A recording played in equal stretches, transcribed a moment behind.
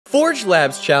Forge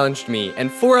Labs challenged me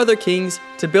and 4 other kings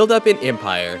to build up an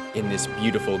empire in this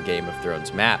beautiful Game of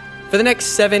Thrones map. For the next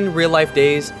 7 real-life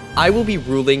days, I will be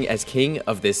ruling as king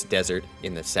of this desert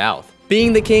in the south.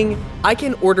 Being the king, I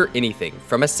can order anything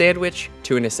from a sandwich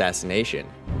to an assassination.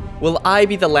 Will I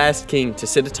be the last king to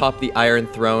sit atop the Iron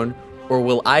Throne, or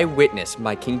will I witness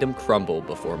my kingdom crumble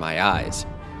before my eyes?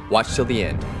 Watch till the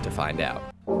end to find out.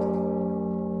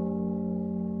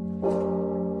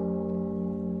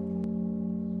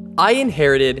 I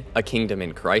inherited a kingdom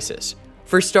in crisis.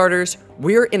 For starters,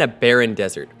 we're in a barren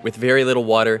desert with very little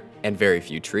water and very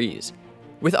few trees.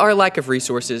 With our lack of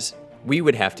resources, we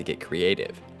would have to get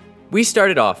creative. We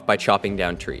started off by chopping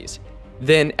down trees.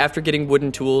 Then, after getting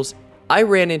wooden tools, I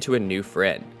ran into a new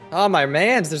friend. Oh my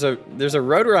mans, there's a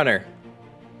roadrunner.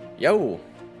 Yo,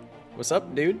 what's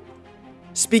up, dude?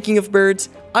 Speaking of birds,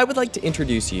 I would like to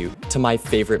introduce you to my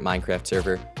favorite Minecraft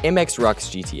server,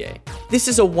 MxRoxGTA. This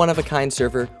is a one-of-a-kind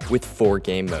server with 4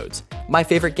 game modes. My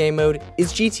favorite game mode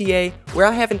is GTA, where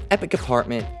I have an epic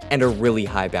apartment and a really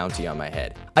high bounty on my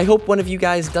head. I hope one of you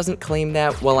guys doesn't claim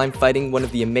that while I'm fighting one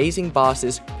of the amazing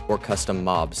bosses or custom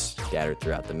mobs scattered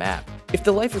throughout the map. If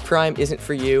the life of crime isn't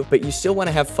for you, but you still want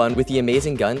to have fun with the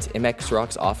amazing guns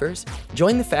MxRox offers,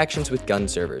 join the Factions with Gun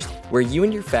servers, where you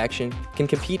and your faction can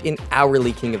compete in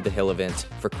hourly King of the Hill events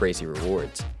for crazy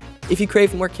rewards. If you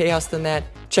crave more chaos than that,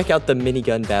 check out the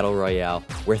Minigun Battle Royale,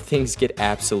 where things get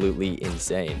absolutely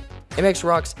insane.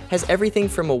 MxRox has everything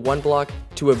from a 1-block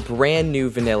to a brand new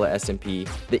vanilla SMP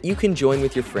that you can join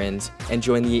with your friends and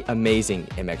join the amazing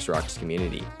MxRox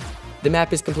community. The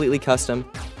map is completely custom,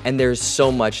 and there's so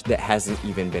much that hasn't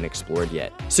even been explored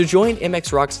yet. So join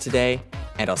MxRox today,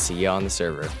 and I'll see you on the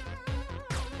server.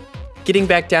 Getting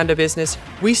back down to business,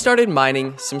 we started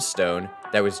mining some stone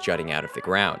that was jutting out of the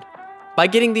ground. By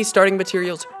getting these starting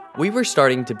materials, we were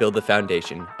starting to build the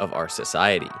foundation of our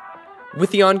society. With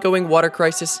the ongoing water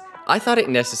crisis, I thought it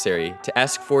necessary to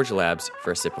ask Forge Labs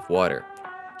for a sip of water.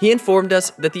 He informed us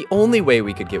that the only way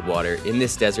we could get water in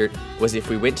this desert was if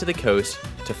we went to the coast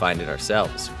to find it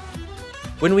ourselves.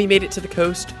 When we made it to the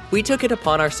coast, we took it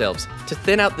upon ourselves to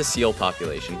thin out the seal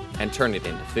population and turn it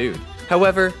into food.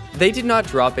 However, they did not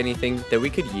drop anything that we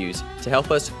could use to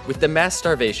help us with the mass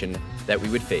starvation that we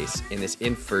would face in this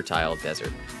infertile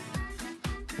desert.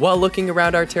 While looking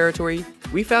around our territory,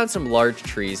 we found some large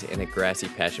trees in a grassy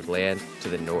patch of land to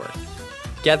the north.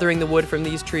 Gathering the wood from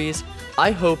these trees,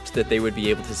 I hoped that they would be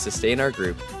able to sustain our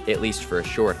group at least for a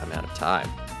short amount of time.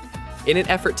 In an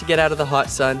effort to get out of the hot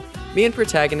sun, me and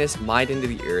Protagonist mined into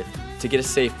the earth to get a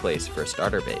safe place for a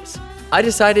starter base. I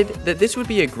decided that this would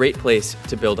be a great place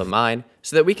to build a mine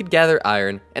so that we could gather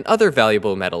iron and other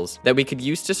valuable metals that we could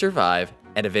use to survive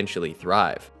and eventually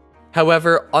thrive.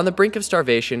 However, on the brink of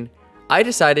starvation, I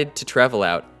decided to travel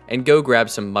out and go grab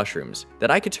some mushrooms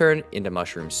that I could turn into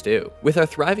mushroom stew. With our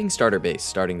thriving starter base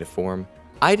starting to form,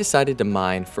 I decided to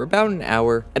mine for about an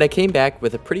hour, and I came back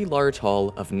with a pretty large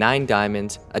haul of 9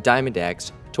 diamonds, a diamond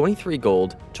axe, 23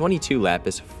 gold, 22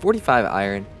 lapis, 45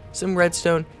 iron, some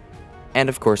redstone, and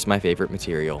of course my favorite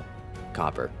material,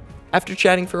 copper. After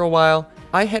chatting for a while,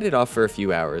 I headed off for a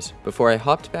few hours before I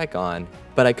hopped back on,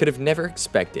 but I could have never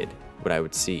expected what I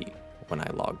would see when I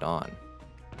logged on.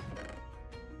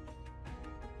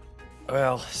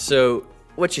 Well, so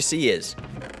what you see is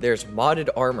there's modded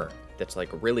armor that's like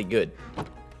really good.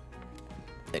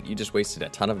 And you just wasted a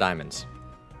ton of diamonds.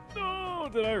 Oh,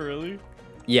 did I really?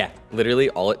 Yeah, literally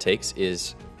all it takes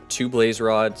is 2 blaze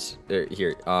rods.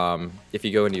 Here, if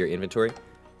you go into your inventory,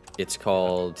 it's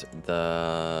called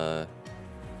the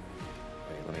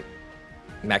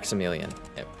Maximilian.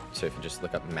 Yep. So if you just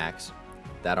look up Max,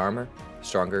 that armor,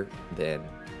 stronger than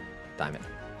diamond.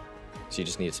 So you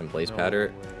just need some blaze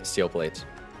powder, steel plates,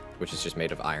 which is just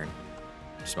made of iron.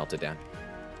 Smelt it down.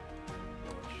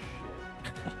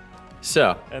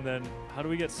 So. And then, how do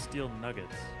we get steel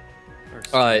nuggets?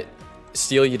 Or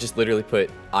steel, you just literally put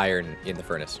iron in the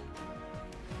furnace.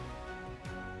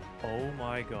 Oh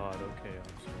my god, okay,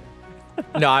 I'm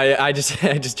sorry. No, I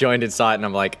just joined and saw it, and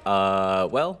I'm like,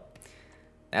 well,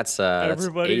 that's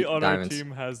everybody 8 on diamonds. our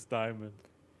team has diamond.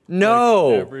 No.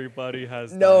 Like, everybody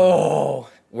has diamond. No.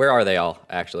 Where are they all,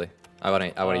 actually? I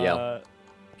want to yell.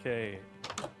 Okay.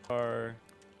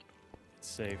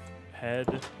 Safe. Head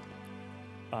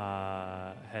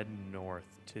north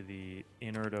to the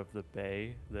innard of the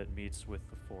bay that meets with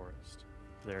the forest.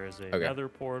 There is a nether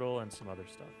portal and some other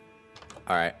stuff.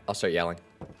 All right, I'll start yelling.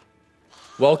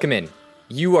 Welcome in.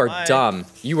 You are dumb.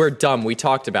 You are dumb. We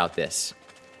talked about this.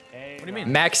 Hey, What do you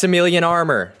mean? Maximilian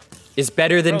armor. is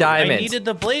better than diamond. I needed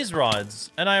the blaze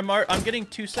rods, and I'm getting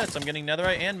 2 sets. I'm getting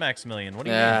netherite and Maximilian. What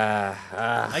do you mean?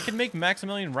 I can make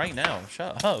Maximilian right now.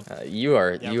 Shut up. You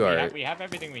are we have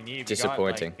everything we need.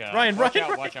 disappointing. We got, Ryan, watch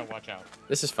out.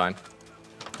 This is fine.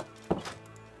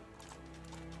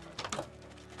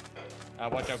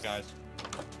 Watch out, guys.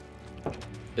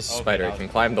 This is Okay, spider. It can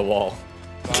climb the wall.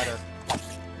 Spider.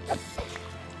 There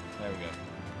we go.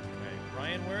 Okay.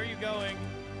 Ryan, where are you going?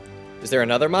 Is there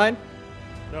another mine?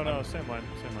 No, same line.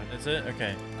 Is it?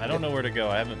 Okay. I don't know where to go.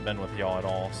 I haven't been with y'all at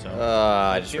all, so.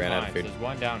 I There's just 2 ran out of mines. food. There's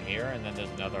one down here, and then there's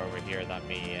another over here that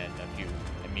me and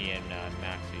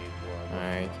Maxie were.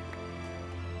 Alright.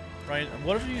 Ryan,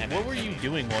 what were you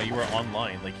doing while you were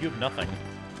online? Like, you have nothing.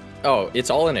 Oh, it's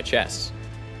all in a chest.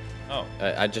 Oh.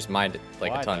 I just mined it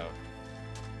like Why, a ton. though?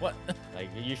 What? Like,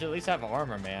 you should at least have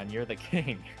armor, man. You're the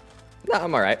king. No,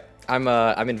 I'm alright.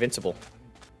 I'm invincible.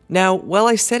 Now, while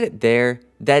I said it there,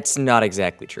 that's not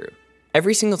exactly true.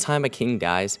 Every single time a king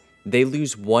dies, they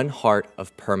lose 1 heart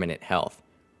of permanent health.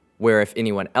 Where if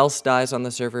anyone else dies on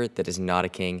the server that is not a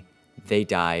king, they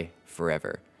die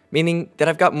forever. Meaning that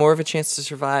I've got more of a chance to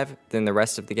survive than the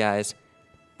rest of the guys,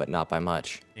 but not by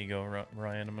much. Here you go,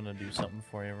 Ryan. I'm gonna do something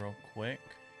for you real quick.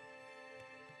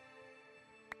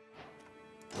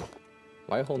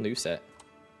 Why a whole new set?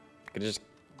 Could have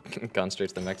just gone straight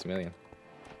to the Maximilian.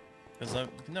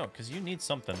 Because you need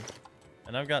something,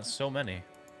 and I've got so many.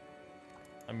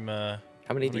 How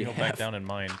many do you go have? back down in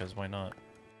mine, because why not?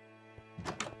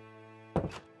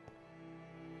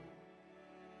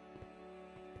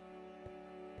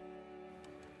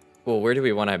 Well, where do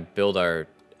we want to build our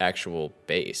actual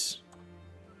base?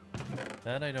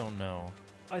 That I don't know.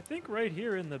 I think right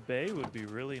here in the bay would be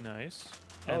really nice.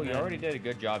 Oh, And you then already did a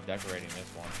good job decorating this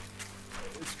one.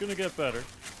 It's gonna get better.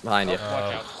 Behind you.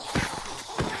 Watch out.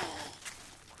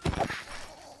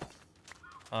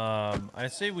 I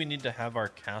say we need to have our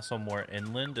castle more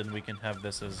inland, and we can have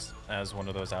this as one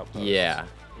of those outposts. Yeah.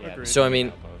 Agreed. So, I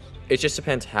mean, it just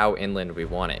depends how inland we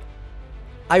want it.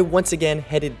 I once again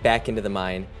headed back into the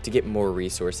mine to get more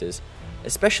resources,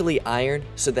 especially iron,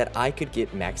 so that I could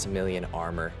get Maximilian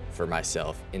armor for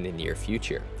myself in the near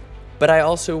future. But I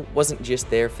also wasn't just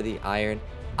there for the iron,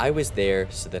 I was there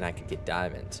so that I could get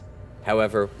diamonds.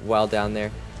 However, while down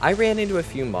there, I ran into a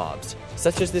few mobs,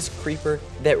 such as this creeper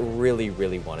that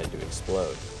really wanted to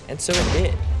explode, and so it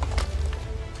did.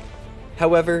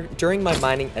 However, during my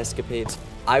mining escapades,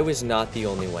 I was not the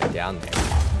only one down there.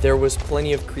 There was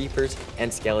plenty of creepers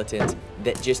and skeletons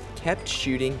that just kept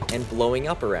shooting and blowing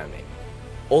up around me.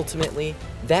 Ultimately,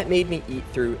 that made me eat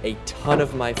through a ton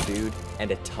of my food and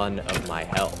a ton of my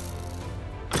health.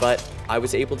 But I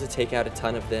was able to take out a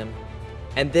ton of them.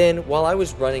 And then, while I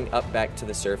was running up back to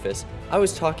the surface, I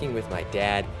was talking with my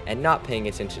dad and not paying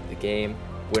attention to the game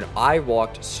when I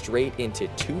walked straight into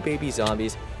 2 baby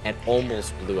zombies and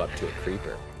almost blew up to a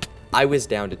creeper. I was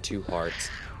down to 2 hearts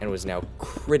and was now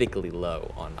critically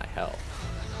low on my health.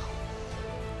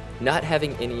 Not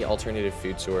having any alternative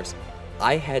food source,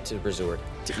 I had to resort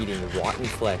to eating rotten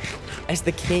flesh as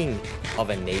the king of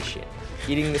a nation.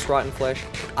 Eating this rotten flesh,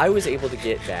 I was able to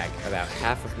get back about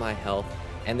half of my health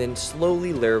and then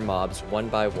slowly lure mobs one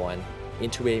by one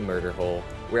into a murder hole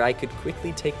where I could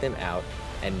quickly take them out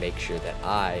and make sure that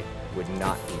I would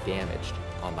not be damaged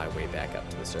on my way back up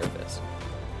to the surface.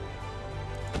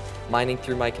 Mining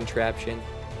through my contraption,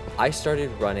 I started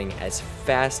running as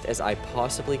fast as I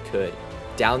possibly could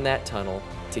down that tunnel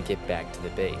to get back to the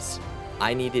base.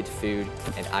 I needed food,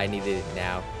 and I needed it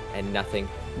now, and nothing,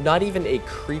 not even a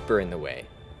creeper in the way,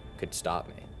 could stop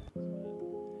me.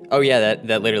 Oh yeah,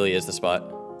 that literally is the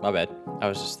spot. My bad. I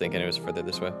was just thinking it was further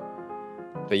this way.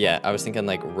 But yeah, I was thinking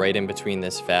like right in between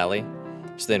this valley,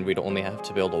 so then we'd only have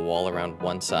to build a wall around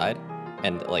one side,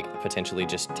 and like potentially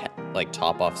just like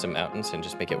top off some mountains and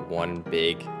just make it one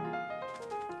big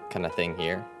kind of thing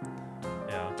here.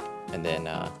 Yeah. And then,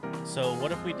 So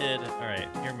what if we did, all right,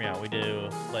 hear me out. We do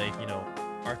like, you know,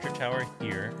 archer tower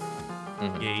here,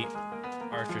 gate,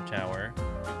 archer tower.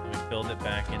 We build it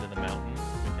back into the mountain.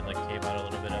 We can like cave out a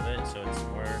little bit of it. So it's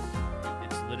more,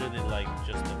 it's literally like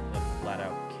just a flat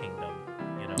out kingdom,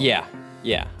 you know?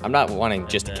 yeah. I'm not wanting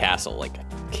just a then- castle, like a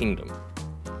kingdom.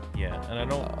 Yeah, and I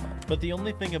don't, but the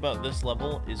only thing about this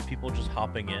level is people just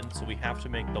hopping in. So we have to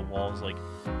make the walls like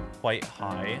quite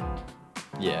high.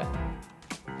 Yeah.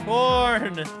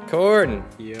 Corn!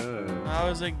 Yo.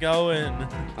 How's it going?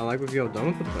 I like what you have done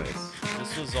with the place.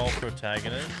 This was all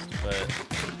protagonist, but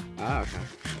Ah, okay.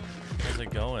 how's it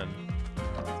going?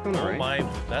 It's going Oh alright. my,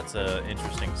 that's a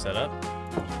interesting setup.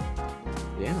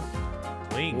 Yeah.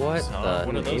 Wings, What huh? the-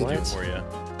 What do those do what? for you?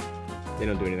 They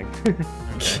don't do anything.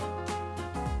 Okay.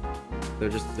 they're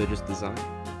just designed.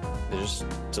 They're just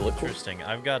to look cool. Interesting.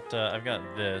 I've got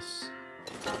this.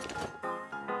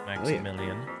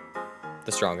 Maximilian.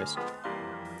 The strongest.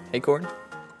 Hey, Corn.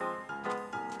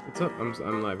 What's up?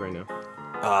 I'm live right now.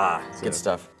 Ah, good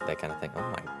stuff. That kind of thing. Oh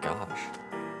my gosh.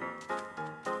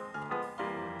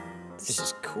 This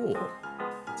is cool.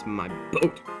 It's my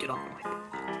boat. Get off my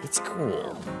boat. It's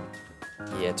cool.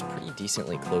 Yeah, it's pretty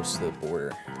decently close to the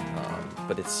border,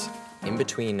 but it's in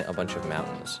between a bunch of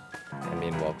mountains. And me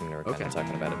and Welcome were kind of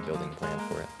talking about a building plan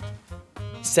for it.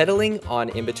 Settling on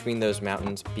in between those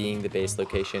mountains being the base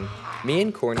location, me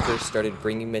and Cornker started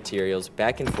bringing materials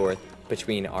back and forth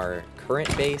between our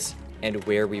current base and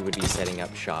where we would be setting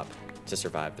up shop to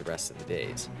survive the rest of the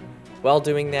days. While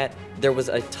doing that, there was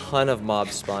a ton of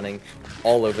mobs spawning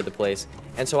all over the place,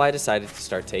 and so I decided to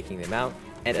start taking them out,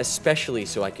 and especially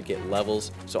so I could get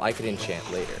levels so I could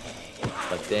enchant later.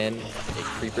 But then a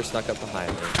creeper snuck up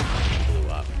behind me and blew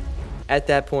up. At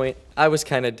that point, I was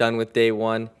kind of done with day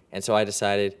 1, and so I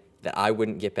decided that I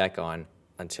wouldn't get back on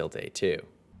until day 2.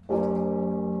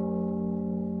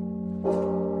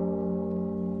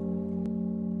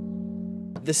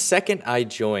 The second I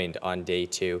joined on day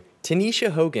 2, Tanisha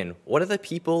Hogan, one of the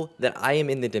people that I am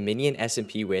in the Dominion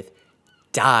SMP with,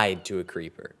 died to a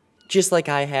creeper. Just like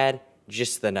I had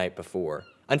just the night before.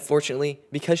 Unfortunately,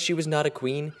 because she was not a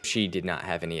queen, she did not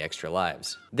have any extra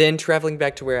lives. Then, traveling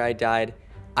back to where I died,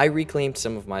 I reclaimed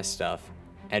some of my stuff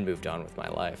and moved on with my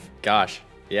life. Gosh,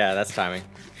 yeah, that's timing.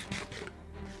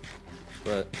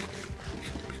 But,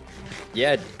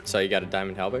 yeah, so you got a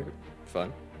diamond halberd?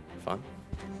 Fun.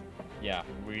 Yeah,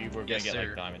 we were gonna get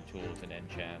like diamond tools and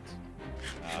enchants,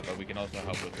 but we can also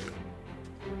help with it.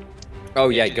 Oh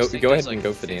yeah, go ahead and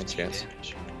go for the enchants.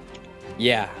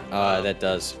 Yeah, that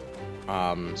does.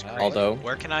 Although,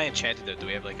 where can I enchant it though? Do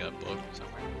we have like a book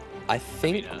somewhere? I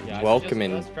think Yeah,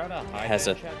 Welcomin' let's try to hide has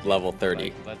the a enchants. level 30.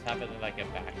 Like, let's have it in like a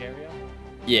back area.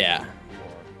 Yeah,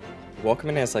 Or...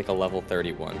 Welcomin' has like a level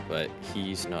 31, but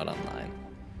he's not online.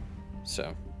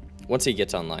 So, once he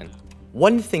gets online.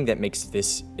 One thing that makes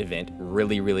this event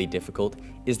really, really difficult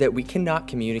is that we cannot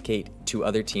communicate to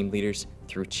other team leaders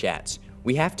through chats.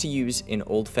 We have to use an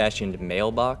old-fashioned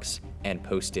mailbox and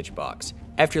postage box.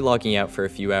 After logging out for a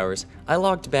few hours, I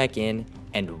logged back in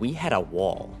and we had a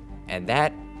wall. And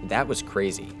that was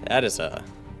crazy. That is a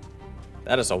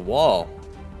wall.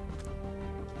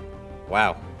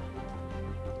 Wow.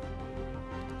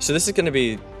 So this is gonna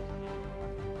be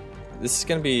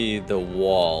the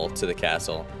wall to the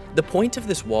castle. The point of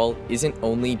this wall isn't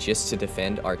only just to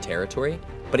defend our territory,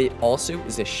 but it also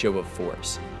is a show of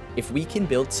force. If we can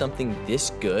build something this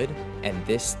good and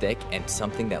this thick and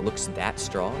something that looks that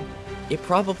strong, it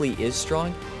probably is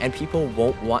strong and people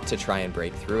won't want to try and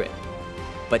break through it.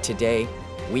 But today,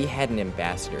 we had an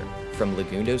ambassador from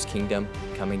Lagundo's kingdom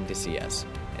coming to see us,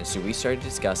 and so we started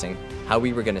discussing how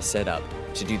we were gonna set up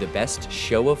to do the best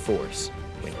show of force.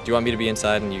 Wait, do you want me to be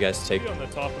inside and you guys take... Be on the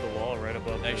top of the wall right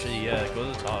above Actually, yeah, go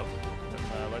to the top.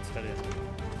 And, let's head in.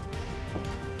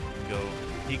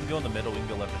 He can go in the middle, we can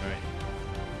go left and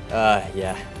right.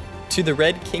 Yeah. To the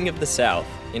Red King of the South,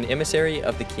 an emissary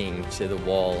of the king to the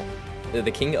wall.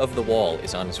 The king of the wall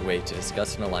is on his way to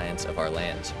discuss an alliance of our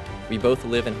lands. We both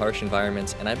live in harsh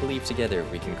environments, and I believe together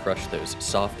we can crush those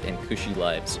soft and cushy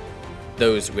lives.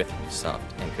 Those with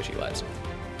soft and cushy lives.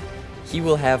 He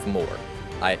will have more.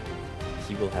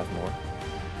 He will have more?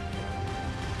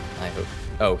 I hope.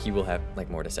 Oh, he will have, like,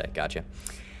 more to say. Gotcha.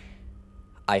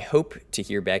 I hope to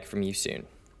hear back from you soon.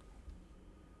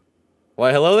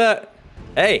 Why, hello there.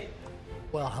 Hey.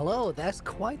 Well, hello. That's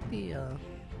quite the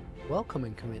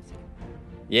welcoming committee.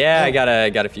 Yeah, I got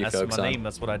a few That's folks my on. name,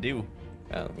 that's what I do.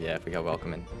 Oh, yeah, we got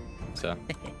welcoming. So,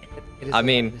 It is, I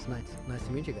mean- it's nice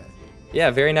to meet you guys. yeah,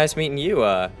 very nice meeting you.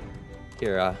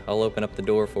 Here, I'll open up the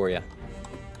door for you.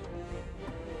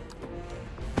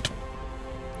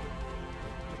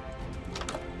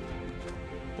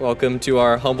 Welcome to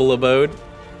our humble abode.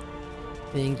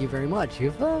 Thank you very much.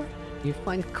 You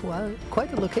find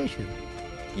quite a location.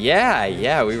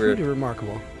 Yeah, we were Pretty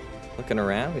remarkable. looking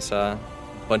around. We saw a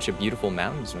bunch of beautiful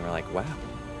mountains, and we're like, wow,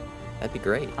 that'd be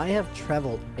great. I have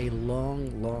traveled a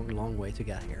long way to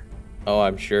get here, Oh,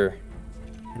 I'm sure.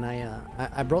 and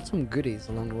I brought some goodies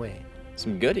along the way.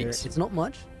 Some Here, goodies. it's not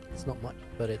much,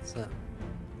 but it's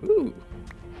Ooh,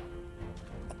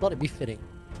 I thought it'd be fitting.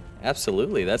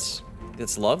 absolutely. That's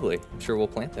lovely. I'm sure we'll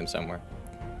plant them somewhere.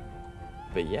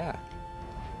 But yeah.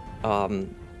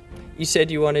 You said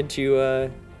you wanted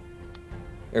to,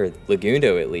 or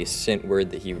Lagundo at least sent word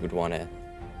that he would want to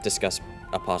discuss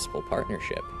a possible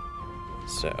partnership.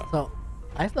 So,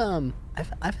 I've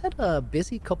had a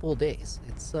busy couple of days.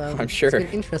 It's I'm sure. It's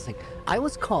been interesting. I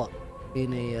was caught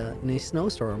in a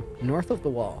snowstorm north of the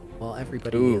wall while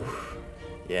everybody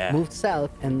Yeah. moved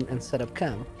south and set up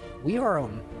camp. We are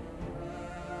on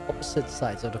opposite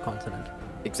sides of the continent.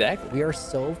 Exactly. We are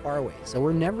so far away, so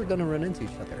we're never gonna run into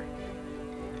each other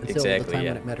until the time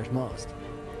when it matters most.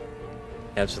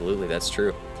 Absolutely, that's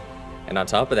true. And on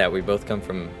top of that, we both come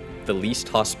from the least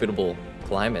hospitable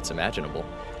climates imaginable.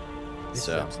 This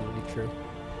So, is absolutely true.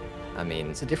 I mean,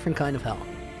 It's a different kind of hell.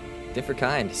 different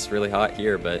kind. It's really hot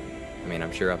here, but I mean,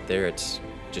 I'm sure up there it's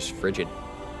just frigid.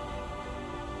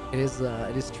 It is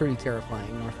truly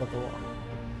terrifying north of the wall.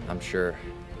 I'm sure.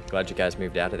 Glad you guys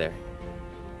moved out of there.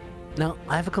 Now,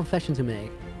 I have a confession to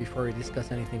make before we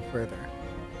discuss anything further.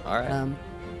 All right.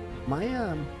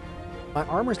 My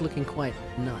armor's looking quite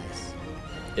nice,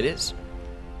 It is.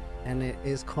 and it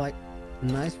is quite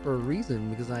nice for a reason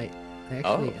because I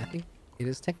think it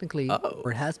is technically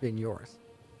or it has been yours.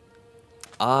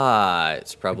 Ah,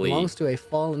 it's It probably belongs to a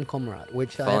fallen comrade,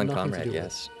 which I have fallen nothing comrade. to do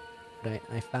Yes. with.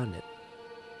 But I found it.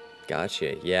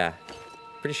 Gotcha. Yeah.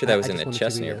 Pretty sure that was I in just a wanted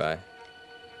chest to be nearby.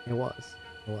 It was.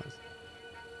 It was.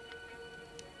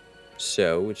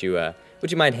 So, would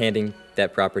you mind handing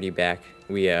that property back?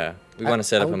 We want to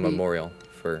set I up a would be- memorial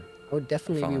for. I would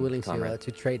definitely be Fallen willing comrade.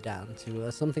 to trade down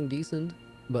to something decent,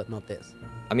 but not this.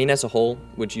 I mean, as a whole,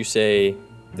 would you say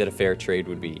that a fair trade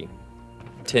would be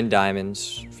 10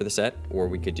 diamonds for the set, or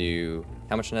we could do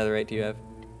how much netherite do you have?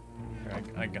 Here,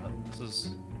 I got this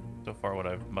is so far what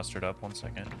I've mustered up. 1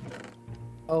 second.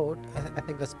 Oh, I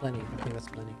think that's plenty. I think that's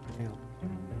plenty. Hang on.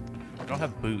 I don't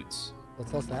have boots.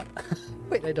 What's that?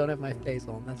 Wait, I don't have my face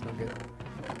on. That's not good.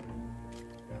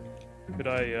 Could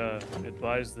I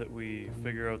advise that we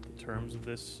figure out the terms of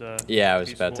this Yeah, I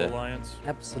was about peaceful to- alliance?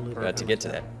 Absolutely. About to get to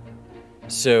that.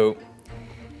 So,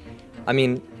 I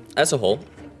mean, as a whole,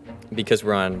 because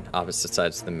we're on opposite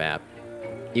sides of the map,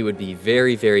 it would be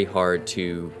very, very hard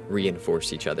to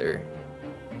reinforce each other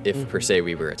if, per se,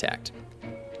 we were attacked.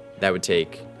 That would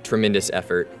take tremendous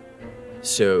effort.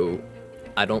 So,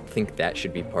 I don't think that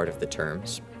should be part of the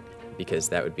terms, because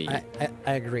that would be... I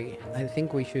agree. I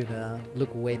think we should look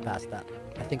way past that.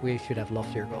 I think we should have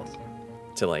loftier goals.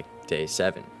 to like day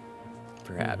 7,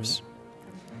 perhaps.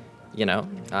 You know,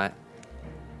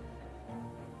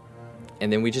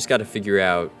 and then we just got to figure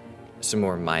out some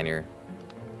more minor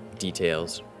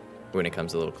details when it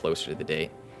comes a little closer to the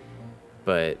date.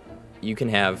 But you can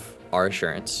have our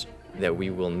assurance that we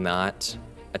will not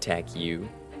attack you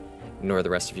nor the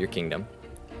rest of your kingdom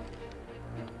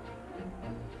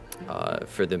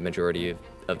for the majority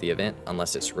of the event,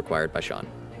 unless it's required by Sean.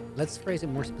 Let's phrase it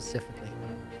more specifically,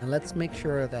 and let's make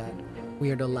sure that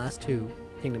we are the last two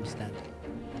kingdoms standing.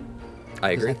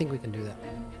 I 'Cause agree. I think we can do that.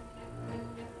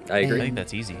 I agree. I think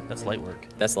that's easy. That's light work.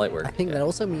 That's light work. I think yeah. that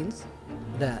also means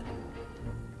that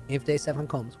if day 7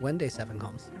 comes, when day 7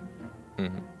 comes,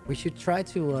 Mhm. we should try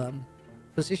to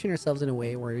position ourselves in a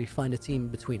way where we find a team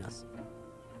between us.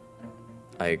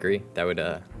 I agree. That would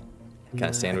And, kind of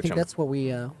I sandwich think them. that's what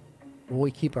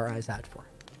we keep our eyes out for.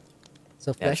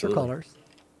 So flash your Absolutely. colors,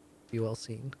 be well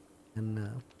seen,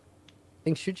 and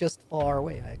things should just fall our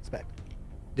way, I expect.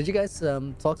 Did you guys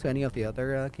talk to any of the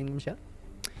other kingdoms yet?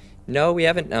 No, we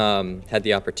haven't had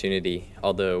the opportunity,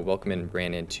 although Welcome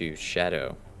ran into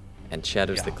Shadow, and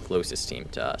Shadow's the closest team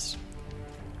to us.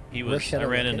 He Where's was. I Shadow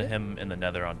ran located? into him in the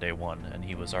Nether on day 1, and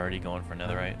he was already going for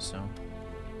Netherite. So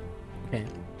Okay.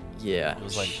 Yeah.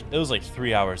 it was like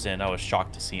 3 hours in. I was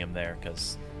shocked to see him there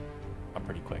because I'm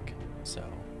pretty quick. So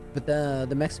But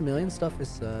the Maximilian stuff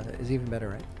is even better,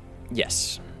 right?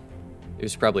 Yes. It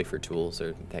was probably for tools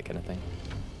or that kind of thing.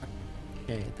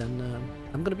 Okay, then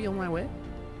I'm gonna be on my way,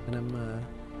 and I'm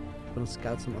gonna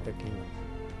scout some other kingdoms.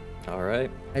 All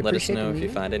right. I Let us appreciate know the if you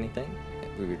meeting. find anything.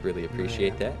 We would really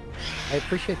appreciate that. I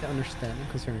appreciate the understanding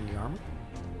concerning the armor.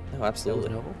 Oh, That was absolutely.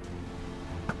 noble.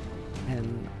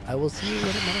 And I will see you when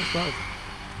it matters most.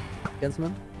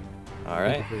 Gentlemen, All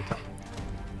thank you right. for your time.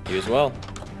 You as well.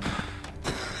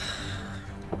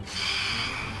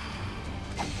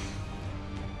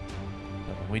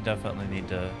 we definitely need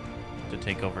to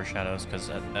take over Shadows because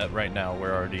at right now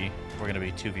we're gonna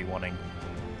be 2v1ing.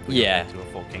 Yeah. To a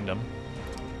full kingdom.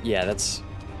 Yeah, that's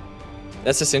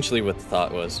essentially what the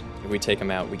thought was. If we take them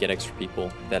out, we get extra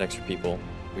people. That extra people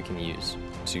we can use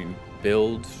to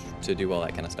build, to do all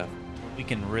that kind of stuff. We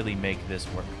can really make this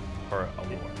work for a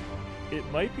war. It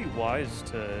might be wise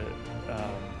to,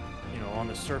 on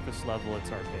the surface level,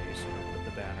 it's our base. Put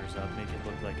the banners up, make it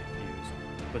look like it's used,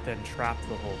 but then trap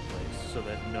the whole place so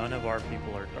that none of our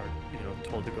people are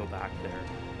told to go back there.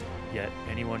 Yet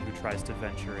anyone who tries to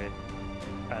venture it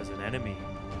as an enemy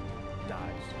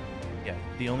dies. Yeah.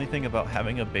 The only thing about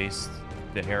having a base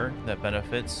there that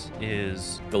benefits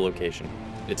is The location.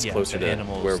 It's yeah, closer the to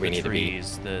animals, where we the need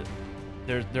trees,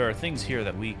 there are things here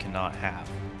that we cannot have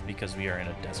because we are in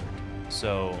a desert.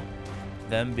 So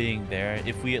them being there,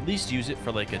 if we at least use it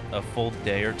for like a full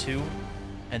day or two,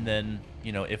 and then,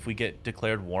 you know, if we get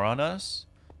declared war on us,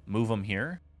 move them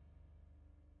here.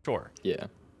 Sure. to be. Yeah.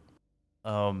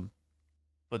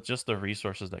 But just the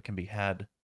resources that can be had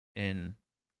in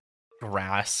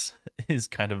grass is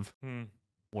kind of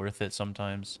worth it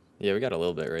sometimes. Yeah, we got a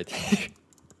little bit right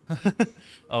there.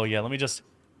 Oh yeah, let me just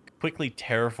quickly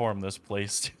terraform this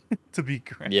place to be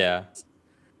grass. Yeah.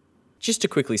 Just to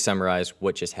quickly summarize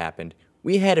what just happened,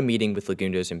 we had a meeting with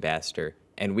Lagundo's ambassador,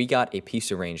 and we got a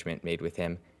peace arrangement made with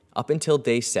him up until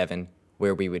day 7,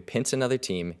 where we would pinch another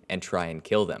team and try and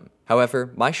kill them.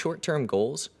 However, my short-term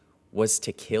goals was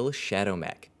to kill Shadow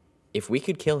Mech. If we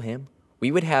could kill him,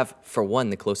 we would have, for one,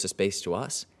 the closest base to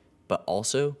us, but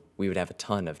also we would have a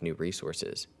ton of new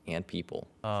resources and people.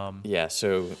 Yeah,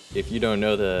 so if you don't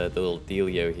know the little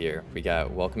dealio here, we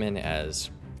got Welcome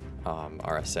as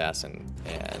our assassin,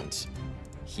 and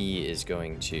he is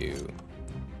going to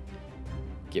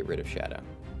get rid of Shadow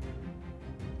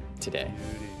today.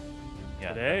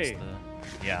 Yeah, Today.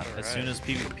 As soon as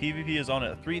PvP is on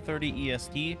at 3:30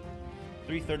 EST,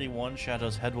 3:31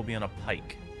 Shadow's head will be on a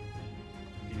pike.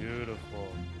 Beautiful.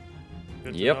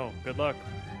 Good to Yep. know. Good luck.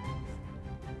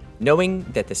 Knowing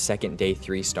that the second day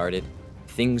 3 started,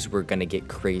 things were gonna get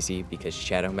crazy because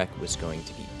Shadow Mech was going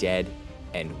to be dead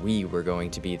and we were going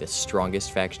to be the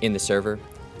strongest faction in the server,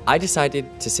 I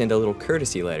decided to send a little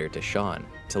courtesy letter to Sean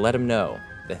to let him know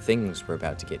that things were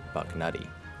about to get buck nutty.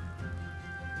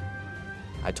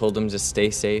 I told him to stay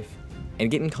safe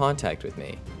and get in contact with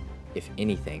me if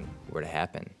anything were to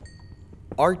happen.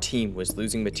 Our team was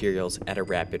losing materials at a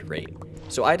rapid rate,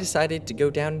 so I decided to go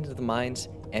down into the mines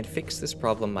and fix this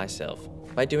problem myself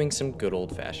by doing some good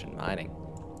old-fashioned mining.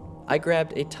 I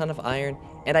grabbed a ton of iron,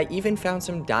 and I even found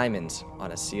some diamonds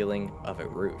on a ceiling of a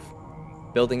roof.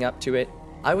 Building up to it,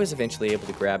 I was eventually able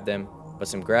to grab them, but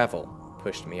some gravel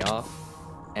pushed me off,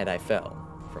 and I fell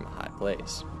from a high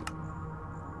place.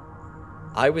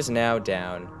 I was now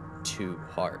down 2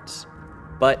 hearts,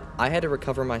 but I had to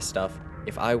recover my stuff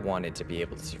if I wanted to be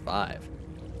able to survive.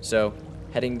 So,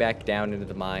 heading back down into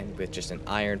the mine with just an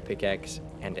iron pickaxe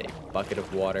and a bucket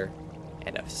of water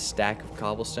and a stack of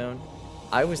cobblestone,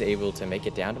 I was able to make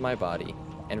it down to my body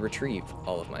and retrieve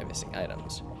all of my missing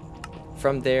items.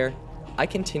 From there, I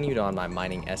continued on my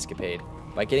mining escapade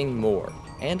by getting more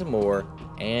and more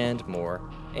and more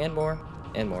and more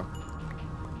and more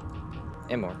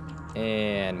and more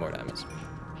and more diamonds.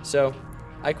 So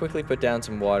I quickly put down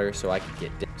some water so I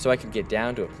could get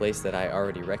down to a place that I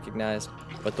already recognized,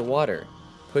 but the water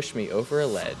pushed me over a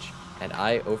ledge and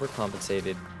I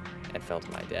overcompensated and fell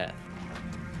to my death.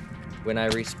 When I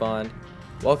respawned,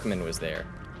 Welcome was there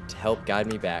to help guide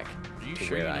me back to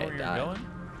where I had died.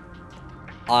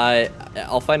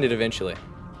 I'll find it eventually.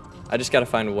 I just gotta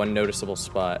find one noticeable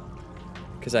spot,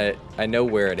 because I know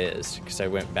where it is, because I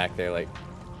went back there like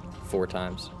 4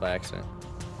 times by accident.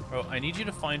 Bro, I need you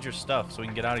to find your stuff so we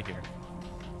can get out of here.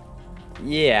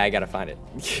 Yeah, I gotta find it.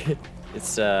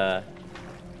 It's The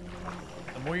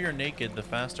more you're naked, the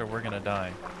faster we're gonna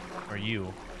die. Or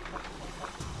you.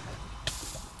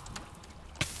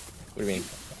 What do you mean?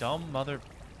 Dumb mother...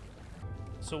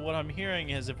 So what I'm hearing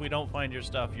is if we don't find your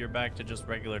stuff, you're back to just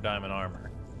regular diamond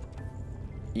armor.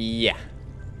 Yeah.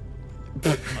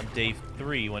 On day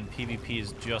 3 when PvP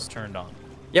is just turned on.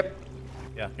 Yep.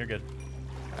 Yeah, you're good.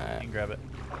 You can grab it.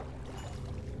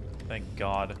 Thank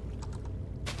God.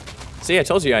 See, I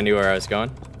told you I knew where I was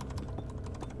going.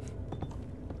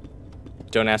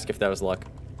 Don't ask if that was luck.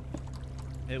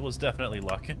 It was definitely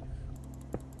luck.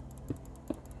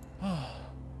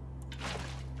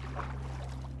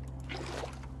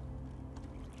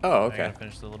 Oh, I okay. gotta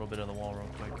finish a little bit of the wall real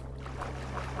quick.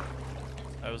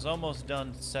 I was almost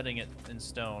done setting it in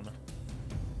stone.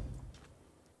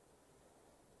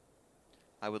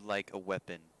 I would like a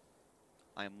weapon.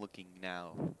 I am looking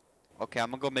now. Okay, I'm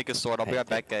gonna go make a sword. I'll be right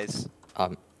back, guys.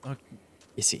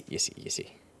 You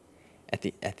see. At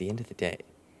the end of the day,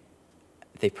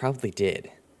 they probably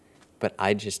did, but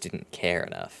I just didn't care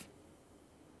enough.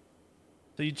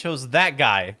 So you chose that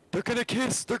guy. They're gonna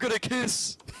kiss. They're gonna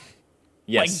kiss.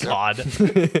 Yes. My God.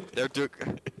 They're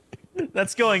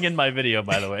That's going in my video,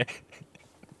 by the way.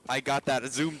 I got that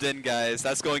zoomed in, guys.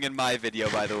 That's going in my video,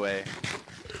 by the way.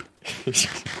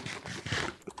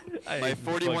 My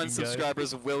 41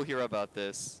 subscribers will hear about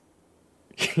this.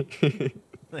 I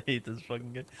hate this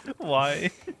fucking guy.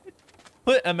 Why?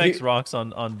 Put MxRox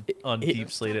on Deep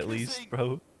Slate at least,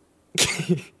 bro.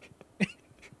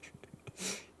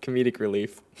 Comedic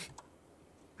relief.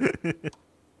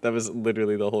 That was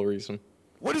literally the whole reason.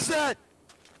 What is that?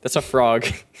 That's a frog.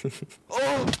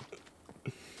 Oh!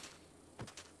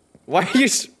 Why are you...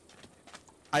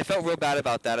 I felt real bad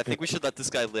about that. I think we should let this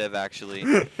guy live, actually.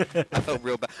 I felt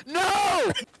real bad.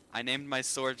 No! I named my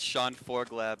sword Sean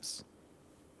Forglabs.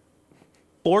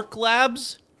 Fork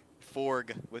Labs?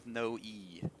 Forg with no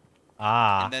E.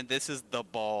 Ah. And then this is the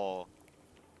ball.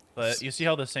 But you see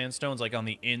how the sandstone's like on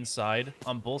the inside?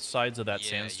 On both sides of that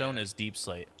sandstone is deep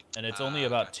slate. And it's only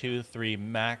about 2, 3,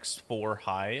 max 4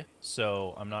 high.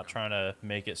 So I'm not trying to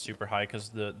make it super high because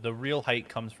the real height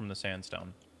comes from the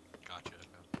sandstone. Gotcha.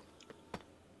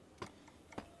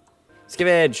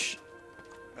 Skivage!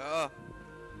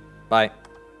 Bye.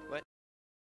 What?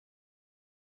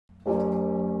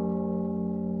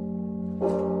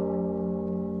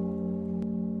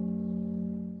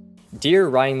 Dear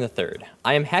Ryan III,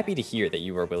 I am happy to hear that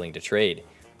you are willing to trade.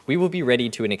 We will be ready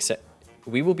to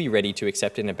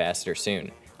accept an ambassador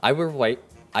soon. I will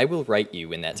write you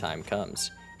when that time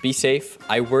comes. Be safe.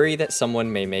 I worry that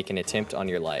someone may make an attempt on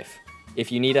your life.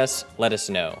 If you need us, let us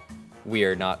know. We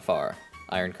are not far.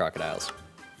 Iron Crocodiles.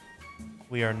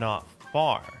 We are not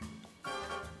far.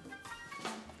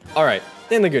 Alright,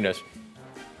 then Lagunos.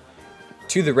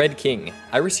 To the Red King,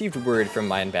 I received word from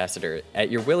my ambassador at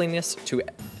your willingness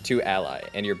to ally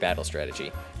and your battle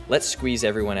strategy. Let's squeeze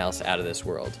everyone else out of this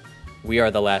world. We are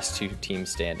the last 2 teams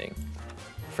standing.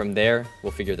 From there,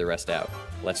 we'll figure the rest out.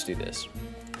 Let's do this.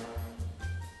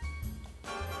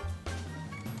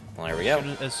 Well, there we go.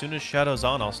 As soon as Shadow's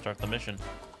on, I'll start the mission.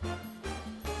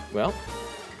 Well,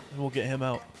 and we'll get him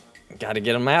out. Gotta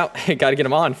get him out. Gotta get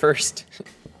him on first.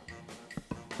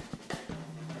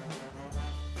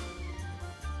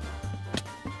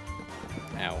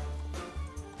 Ow.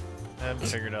 I haven't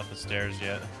figured out the stairs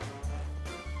yet.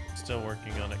 Still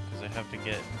working on it because I have to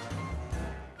get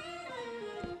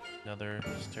another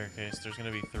staircase. There's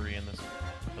gonna be 3 in this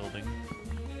building.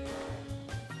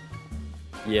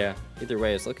 Yeah, either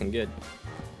way, it's looking good.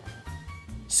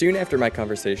 Soon after my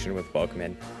conversation with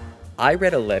Welcomen, I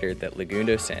read a letter that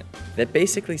Lagundo sent that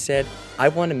basically said, I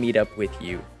want to meet up with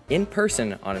you in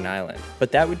person on an island,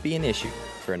 but that would be an issue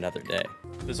for another day.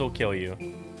 This will kill you.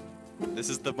 This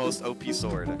is the most OP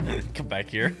sword. Come back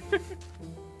here.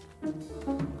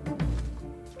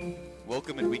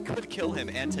 Welcome, and we could kill him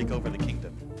and take over the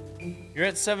kingdom. You're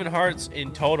at 7 hearts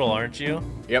in total, aren't you?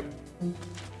 Yep.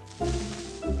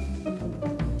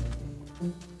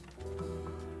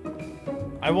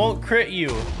 I won't crit you.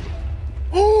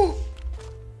 Oh!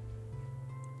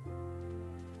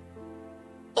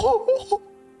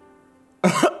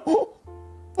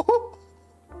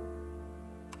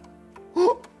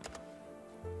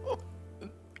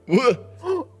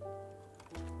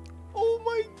 Oh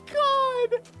my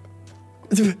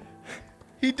god!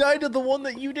 He died to the one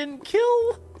that you didn't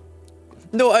kill.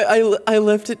 No, I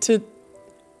left it to...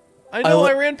 I know,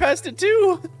 I ran past it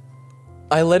too.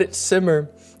 I let it simmer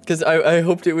because I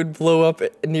hoped it would blow up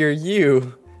near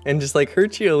you and just like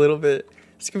hurt you a little bit.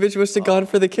 Skivage must have gone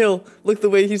for the kill. Look the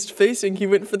way he's facing, he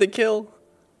went for the kill.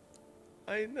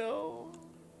 I know.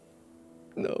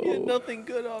 No. He had nothing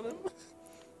good on him.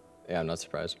 Yeah, I'm not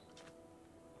surprised.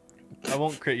 I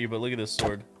won't crit you, but look at this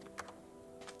sword.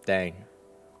 Dang.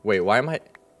 Wait, why am I...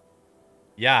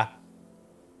 Yeah.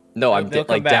 No, I'm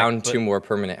like back, down 2 more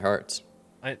permanent hearts.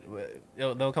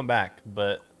 They'll come back,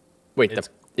 but... Wait,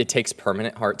 it takes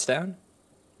permanent hearts down?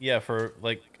 Yeah, for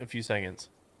like a few seconds.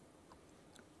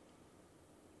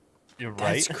 You're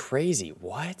right. That's crazy.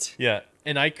 What? Yeah,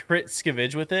 and I crit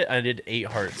Skivage with it. I did 8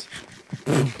 hearts.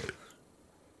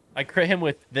 I crit him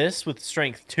with this with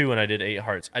strength 2, and I did 8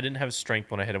 hearts. I didn't have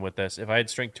strength when I hit him with this. If I had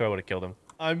strength 2, I would have killed him.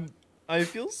 I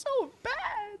feel so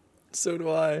bad. So do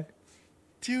I.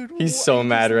 Dude, he's so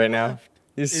mad right now.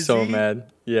 He's so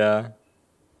mad. Yeah.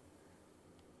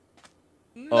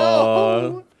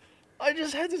 No. I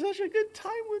just had such a good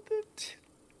time with it.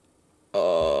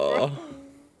 Oh.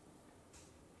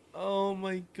 Oh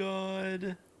my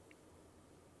god.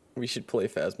 We should play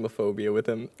Phasmophobia with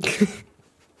him.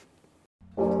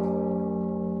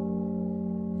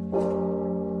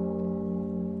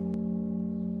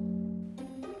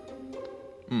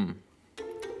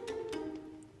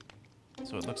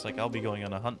 So it looks like I'll be going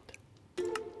on a hunt.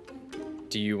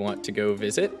 Do you want to go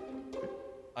visit?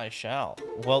 I shall.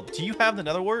 Well, do you have the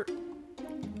nether wart?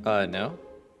 No.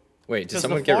 Wait, did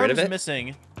someone get rid of it? The farm's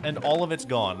missing, and all of it's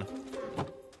gone.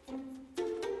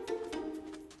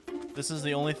 This is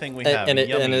the only thing we have. And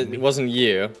it wasn't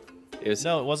you. It was...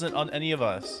 No, it wasn't on any of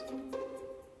us.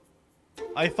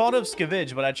 I thought of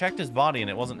Skivage, but I checked his body, and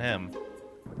it wasn't him.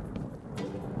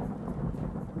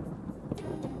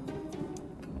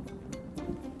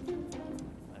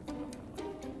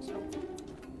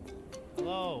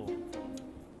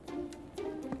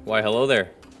 Why, hello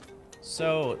there.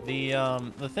 So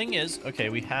the thing is, okay,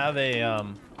 we have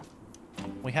an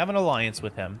alliance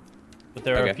with him, but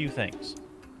there are a few things.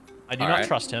 I do not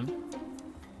trust him.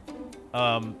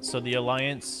 So the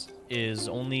alliance is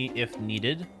only if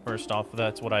needed. First off,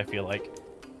 that's what I feel like.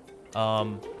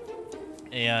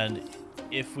 And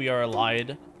if we are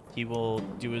allied, he will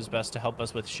do his best to help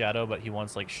us with Shadow, but he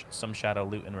wants like some Shadow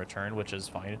loot in return, which is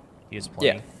fine. He is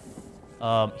plenty.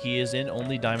 Yeah. He is in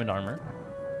only diamond armor,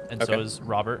 and so is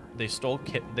Robert. They stole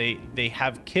they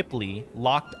have Kipley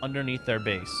locked underneath their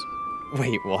base.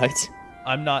 Wait, what?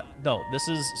 I'm not. No, this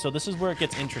is where it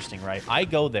gets interesting, right? I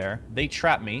go there, they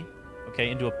trap me, okay,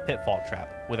 into a pitfall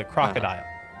trap with a crocodile.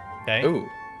 Okay. Ooh.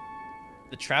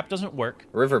 The trap doesn't work.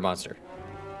 River monster.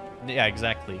 Yeah,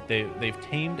 exactly. They've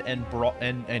tamed and brought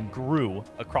and grew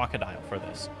a crocodile for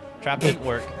this. Trap didn't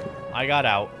work. I got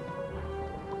out,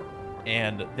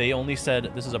 and they only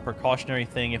said this is a precautionary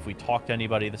thing. If we talk to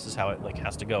anybody, this is how it like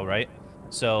has to go, right?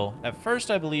 So at first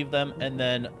I believed them, and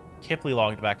then Kipley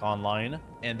logged back online,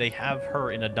 and they have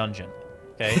her in a dungeon.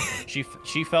 Okay,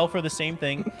 she fell for the same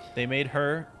thing. They made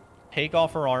her take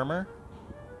off her armor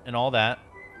and all that.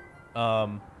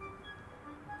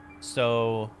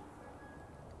 So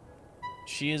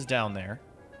she is down there.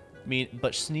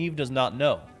 But Sneeve does not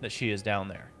know that she is down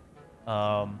there.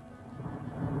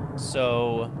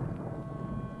 So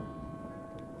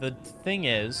the thing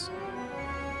is,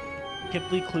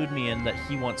 Kipley clued me in that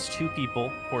he wants 2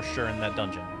 people for sure in that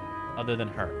dungeon, other than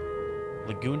her.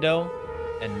 Lagundo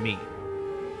and me.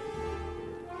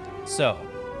 So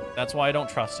that's why I don't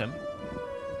trust him.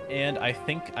 And I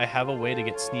think I have a way to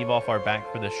get Sneeve off our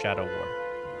back for this Shadow War.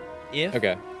 If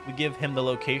we give him the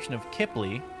location of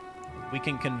Kipley, we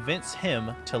can convince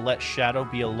him to let Shadow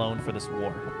be alone for this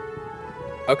war.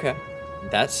 Okay.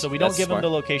 So we don't give him the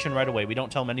location right away. We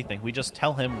don't tell him anything. We just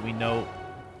tell him we know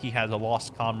he has a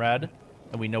lost comrade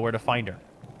and we know where to find her.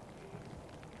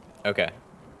 Okay.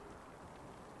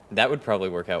 That would probably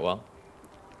work out well.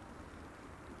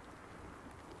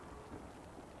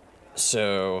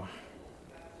 So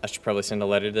I should probably send a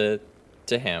letter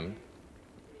to him,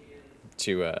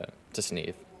 to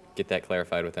Sneeve, get that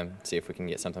clarified with him, see if we can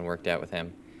get something worked out with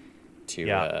him.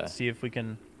 To see if we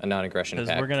can a non-aggression pact.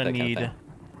 Because we're gonna need.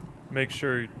 Make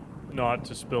sure not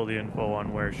to spill the info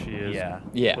on where she is.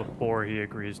 Yeah. Before he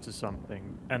agrees to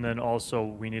something, and then also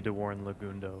we need to warn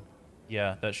Lagundo.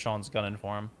 Yeah, that Sean's gunning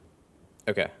for him.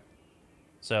 Okay.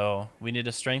 So we need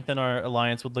to strengthen our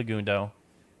alliance with Lagundo,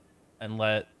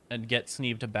 and get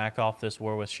Sneeve to back off this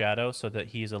war with Shadow so that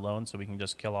he's alone, so we can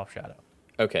just kill off Shadow.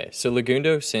 Okay, so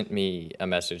Lagundo sent me a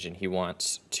message, and he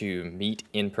wants to meet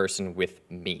in person with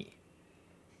me.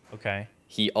 Okay.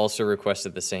 He also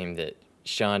requested the same that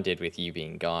Sean did with you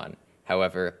being gone.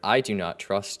 However, I do not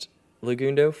trust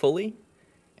Lagundo fully,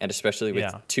 and especially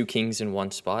with 2 kings in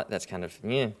one spot, that's kind of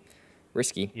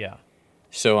risky. Yeah.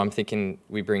 So I'm thinking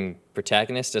we bring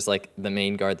Protagonist as like the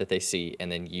main guard that they see,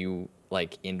 and then you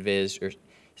like invis or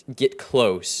get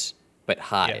close but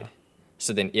hide. Yeah.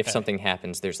 So then if something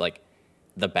happens, there's like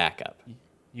the backup.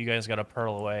 You guys got to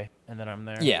pearl away, and then I'm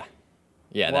there. Yeah.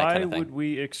 Yeah, that kind of thing. Why would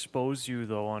we expose you,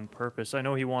 though, on purpose? I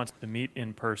know he wants to meet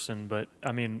in person, but,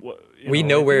 I mean... we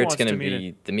know where it's going to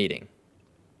be the meeting.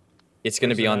 It's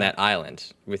going to be on that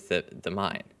island with the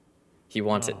mine. He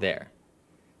wants it there.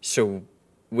 So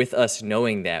with us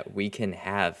knowing that, we can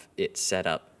have it set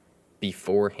up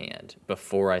beforehand,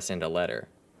 before I send a letter.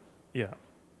 Yeah.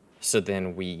 So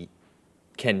then we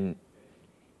can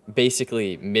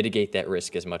basically mitigate that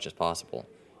risk as much as possible.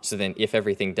 So then if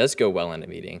everything does go well in a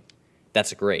meeting...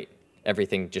 that's great.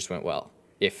 Everything just went well.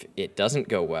 If it doesn't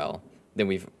go well, then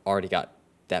we've already got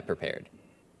that prepared.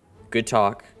 Good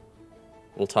talk.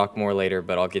 We'll talk more later,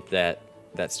 but I'll get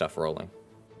that stuff rolling.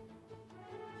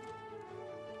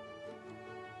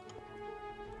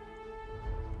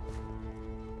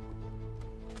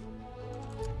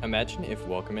 Imagine if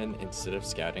Welcomin, instead of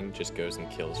scouting, just goes and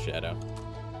kills Shadow.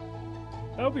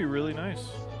 That would be really nice,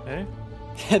 eh?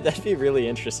 That'd be really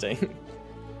interesting.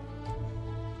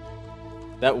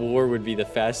 That war would be the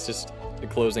fastest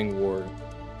closing war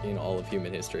in all of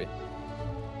human history.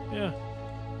 Yeah.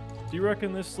 Do you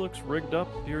reckon this looks rigged up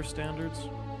to your standards?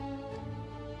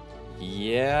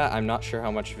 Yeah, I'm not sure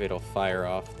how much of it'll fire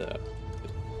off, though.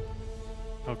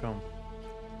 How come?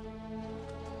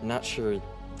 I'm not sure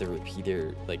the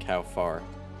repeater, like how far.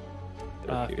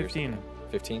 15. 15?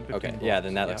 15 Okay, volts. yeah,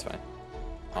 then that looks fine.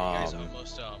 Are you guys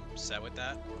almost set with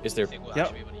that? Is there... I think we'll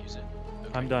actually be able to use it.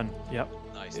 Okay. I'm done. Yep.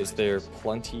 Nice. Is there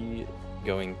plenty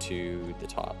going to the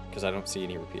top? Because I don't see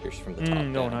any repeaters from the top.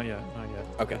 No, down. not yet. Not yet.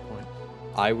 Okay.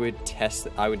 I would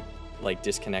like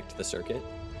disconnect the circuit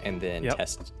and then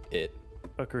test it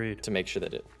Agreed. to make sure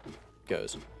that it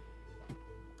goes.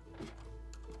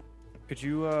 Could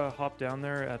you hop down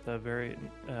there at the very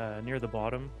near the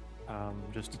bottom,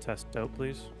 just to test it out,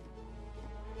 please?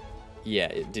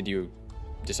 Yeah, did you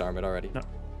disarm it already?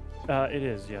 No. It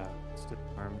is, yeah. It's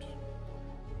disarmed.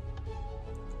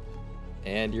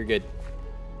 And you're good.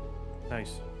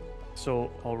 Nice.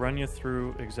 So I'll run you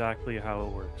through exactly how it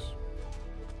works.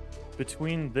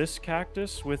 Between this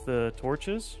cactus with the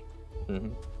torches,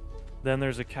 then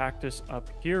there's a cactus up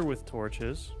here with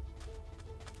torches.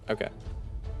 Okay.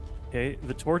 Okay,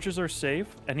 the torches are safe.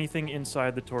 Anything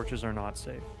inside the torches are not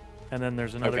safe. And then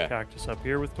there's another cactus up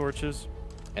here with torches.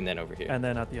 And then over here. And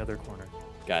then at the other corner.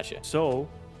 Gotcha. So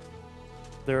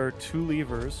there are 2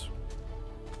 levers.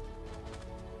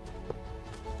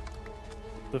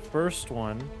 The first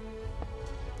one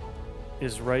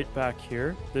is right back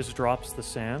here. This drops the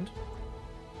sand.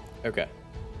 Okay.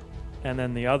 And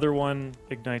then the other one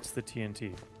ignites the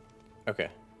TNT. Okay.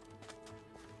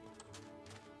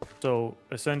 So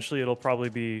essentially it'll probably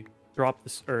be drop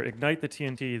this or ignite the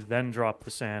TNT, then drop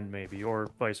the sand maybe, or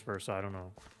vice versa, I don't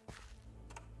know.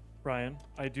 Ryan,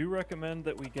 I do recommend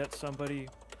that we get somebody,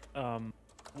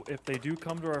 if they do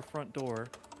come to our front door,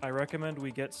 I recommend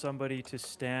we get somebody to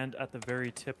stand at the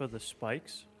very tip of the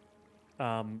spikes,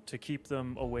 to keep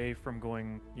them away from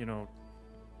going, you know,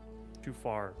 too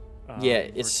far. Yeah,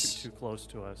 or it's too close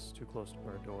to us, too close to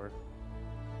our door.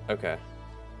 Okay.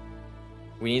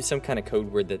 We need some kind of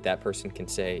code word that that person can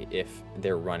say if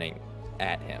they're running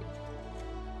at him.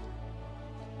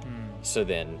 So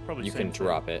then Probably you same can thing.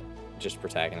 drop it. Just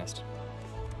protagonist.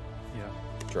 Yeah.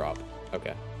 Drop.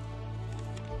 Okay.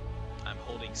 I'm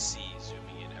holding C,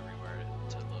 zooming in everywhere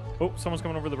to look. Oh, someone's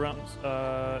coming over the mountains.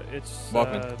 It's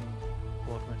Walkman.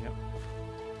 Walkman, yeah.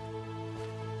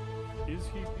 Is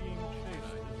he being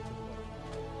chased?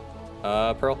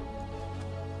 Pearl.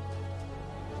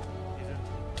 He's in.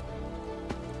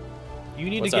 You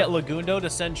need What's to get up? Lagundo to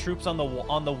send troops on the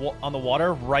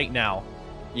water right now.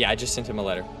 Yeah, I just sent him a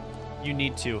letter. You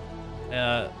need to.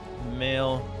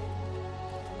 Mail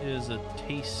is a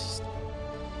taste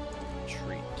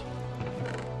treat.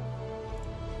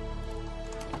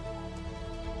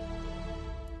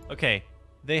 Okay,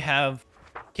 they have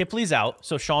Kipley's out,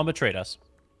 so Sean betrayed us.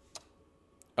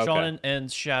 Okay. Sean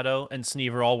and Shadow and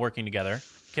Sneeve are all working together.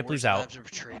 Kipley's out.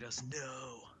 Betrayed us.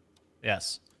 No.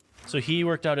 Yes. So he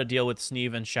worked out a deal with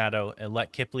Sneeve and Shadow and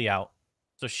let Kipley out.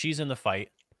 So she's in the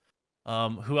fight.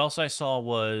 Who else I saw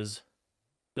was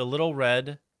the Little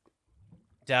Red,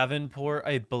 Davenport,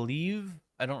 I believe.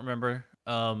 I don't remember.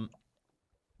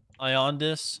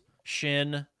 Iondis,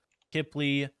 Shin,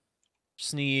 Kipley,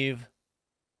 Sneeve,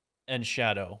 and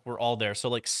Shadow were all there. So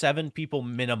like 7 people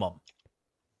minimum.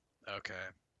 Okay.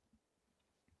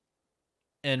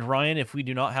 And Ryan, if we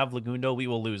do not have Lagundo, we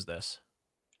will lose this.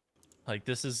 Like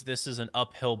this is an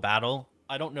uphill battle.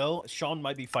 I don't know. Sean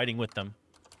might be fighting with them.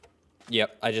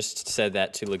 Yep, I just said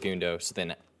that to Lagundo, so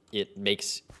then it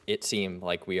makes it seem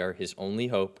like we are his only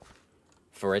hope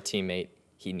for a teammate.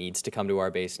 He needs to come to our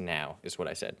base now, is what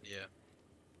I said. Yeah.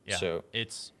 Yeah. So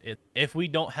if we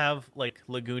don't have like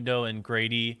Lagundo and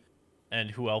Grady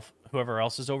and whoever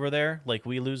else is over there, like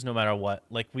we lose no matter what.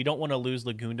 Like we don't want to lose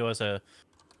Lagundo as a.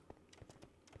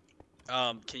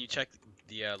 Can you check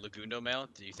the Lagundo mail?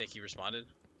 Do you think he responded?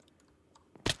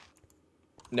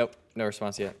 Nope, no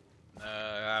response yet.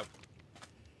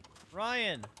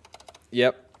 Ryan,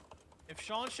 Yep. if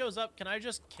Sean shows up, can I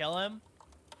just kill him?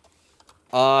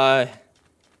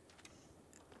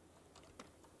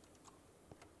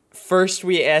 First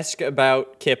we ask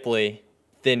about Kipley,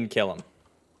 then kill him.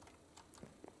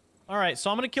 All right, so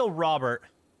I'm gonna kill Robert.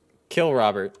 Kill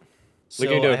Robert. So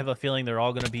Lagundo. I have a feeling they're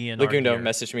all gonna be in. our Lagundo, gear.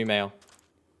 message me mail.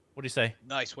 What do you say?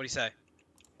 Nice. What do you say?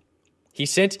 He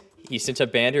sent a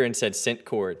banner and said send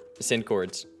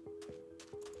cords.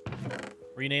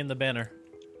 Rename the banner.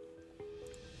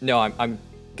 No, I'm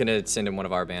gonna send him one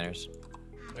of our banners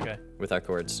Okay. with our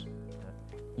cords.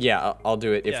 Yeah, I'll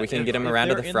do it. If Yeah, we can if- get him if around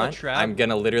to they're the in the front, trap- I'm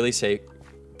gonna literally say,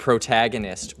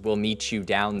 protagonist will meet you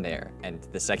down there. And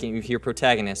the second you hear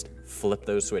protagonist, flip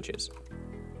those switches.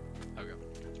 Okay.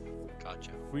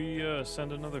 Gotcha. We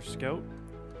send another scout.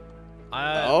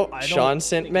 I don't Sean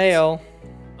sent think mail.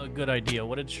 it's a good idea.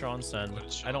 What did Sean send? What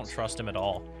did Sean I don't send? trust him at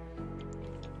all.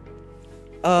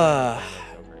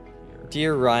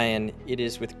 Dear Ryan, it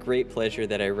is with great pleasure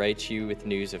that I write you with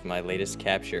news of my latest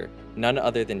capture, none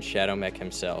other than Shadow Mech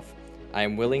himself. I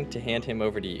am willing to hand him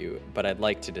over to you, but I'd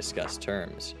like to discuss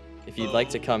terms. If you'd like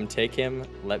to come take him,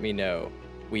 let me know.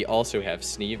 We also have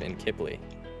Sneeve and Kipley.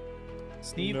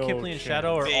 Steve, No Kipley, and chance.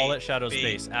 Shadow are all Bait, at Shadow's bait.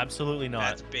 base. Absolutely not.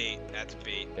 That's bait. That's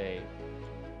bait.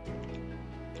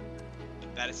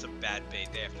 That is some bad bait.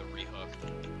 They have to rehook.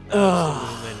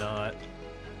 Absolutely not.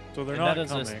 So they're And not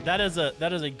that is coming.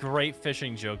 that is a great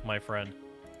fishing joke, my friend.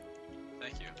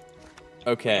 Thank you.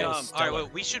 Okay. All right, well,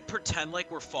 we should pretend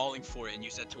like we're falling for it and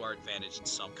use that to our advantage in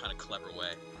some kind of clever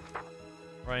way.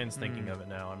 Ryan's thinking of it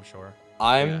now, I'm sure.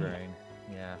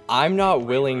 I'm not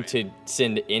willing to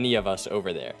send any of us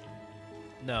over there.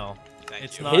 No, Thank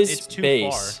it's you. not. His It's too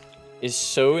base far. is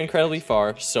so incredibly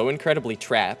far, so incredibly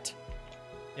trapped.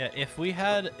 Yeah, if we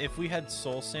had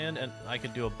soul sand, and I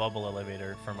could do a bubble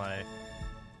elevator for my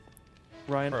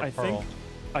Ryan, for a I pearl.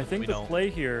 think We the don't. play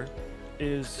here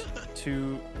is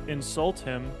to insult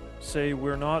him, say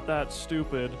we're not that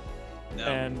stupid, No.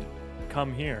 and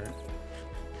come here.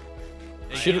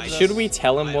 Should we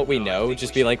tell him I what we don't know, I know? think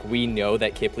Just we be like, we know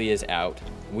that Kipley is out.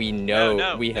 We know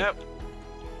no, we have. no.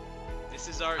 This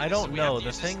is our. I don't we know, Have to the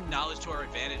use this thing- knowledge to our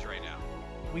advantage right now.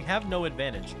 We have no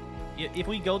advantage. If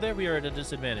we go there, we are at a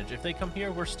disadvantage. If they come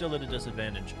here, we're still at a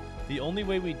disadvantage. The only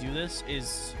way we do this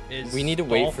is We need to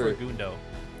wait stall for- Gundo.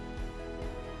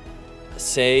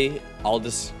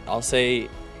 I'll say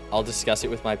I'll discuss it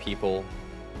with my people,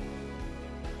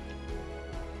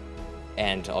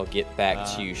 and I'll get back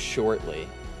to you shortly.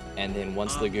 And then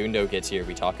once Lagundo gets here,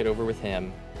 we talk it over with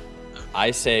him.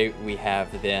 I say we have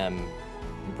them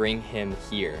bring him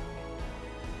here.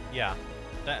 Yeah.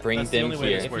 Bring that's them the only way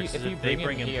here. this If works. you is bring they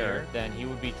bring him him here, then he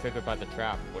would be triggered by the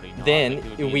trap, would he not? Then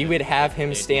Like, he we be would the- have him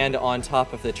they'd be- stand on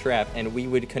top of the trap, and we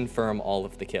would confirm all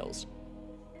of the kills.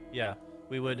 Yeah,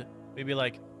 we'd be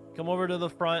like, come over to the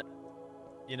front.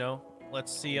 You know,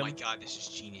 let's see Oh him. my god, this is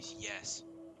genius. Yes.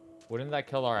 Wouldn't that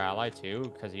kill our ally too?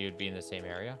 Because he would be in the same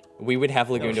area. We would have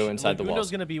Lagundo No, inside the Lagundo's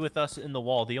walls. gonna be with us in the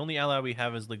wall. The only ally we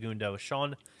have is Lagundo.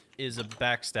 Sean is a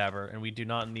backstabber, and we do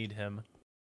not need him.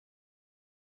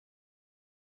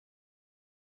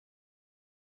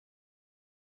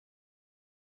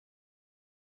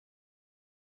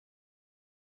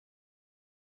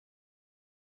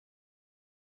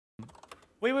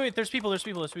 Wait, there's people.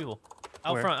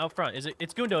 Out Where? front.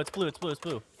 It's Gundo, it's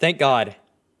blue. Thank God.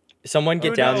 Someone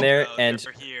get down there Oh, and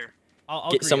they're here. I'll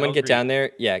get greet, someone I'll get greet. down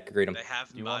there. Yeah, greet him. They have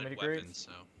You want modded me to greet? weapons,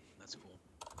 so that's cool.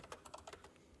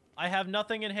 I have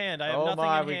nothing in hand. I have Oh nothing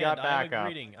my, in we hand. got I'm backup. a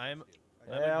greeting. I'm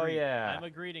Hell a greet. yeah. I'm a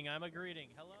greeting. Hello.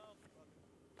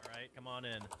 All right, come on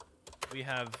in. We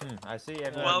have. I see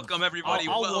everyone. Welcome, everybody.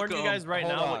 I'll welcome. warn you guys right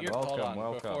now. What you're,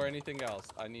 Welcome. Before anything else,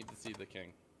 I need to see the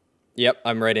king. Yep,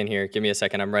 I'm right in here. Give me a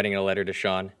second. I'm writing a letter to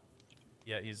Sean.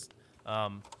 yeah, he's.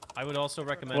 I would also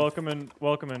recommend. Welcome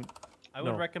in. I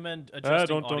would no. recommend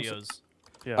adjusting don't audios.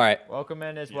 Yeah. All right. Welcome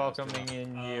in is welcoming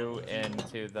in you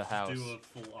into the house. Do a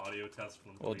full audio test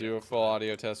when We'll we do a get full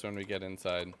audio test when we get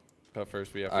inside. But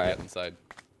first, we have to All right. get inside.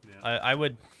 I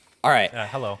would. All right.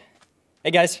 Hello.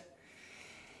 Hey guys.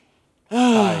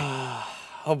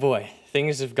 Oh boy,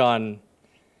 things have gone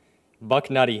buck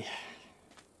nutty.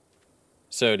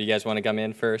 So, do you guys want to come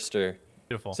in first, or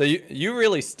Beautiful. So you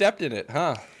really stepped in it,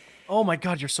 huh? Oh my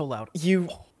God, you're so loud. you?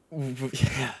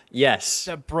 Yes.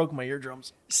 That broke my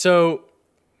eardrums. So,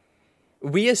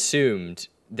 we assumed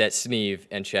that Sneeve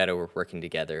and Shadow were working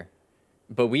together,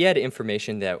 but we had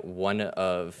information that one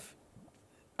of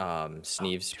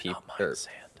Sneeve's people.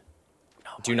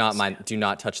 Do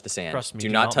not touch the sand. Trust me, do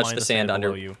do not not touch mind the the sand sand under.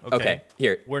 below you, okay?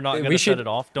 Here. We're not we gonna should shut it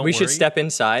off, don't we should worry. step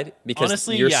inside because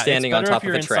Honestly, you're yeah, standing it's on better top if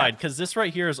you're of a trap. inside, because this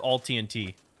right here is all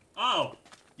TNT. Oh,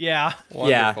 Yeah.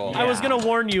 Wonderful. I was gonna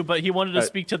warn you, but he wanted to Uh,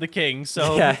 speak to the king,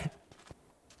 so. Yeah.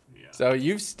 So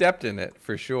you've stepped in it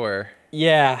for sure.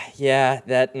 Yeah.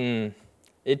 That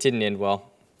it didn't end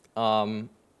well.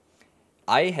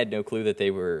 I had no clue that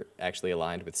they were actually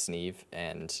aligned with Sneeve,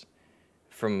 and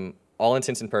from all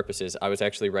intents and purposes, I was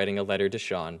actually writing a letter to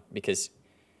Sean because.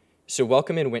 So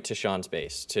Welcomin went to Sean's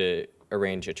base to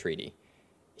arrange a treaty.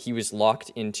 He was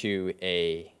locked into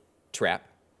a trap,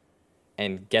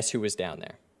 and guess who was down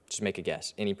there? Just make a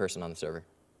guess. Any person on the server.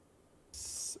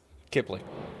 Kipley.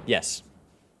 Yes.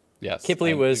 Yes.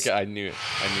 Kipley was. I knew Yeah.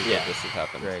 that this would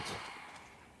happen. Great.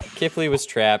 Kipley was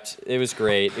trapped. It was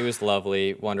great. It was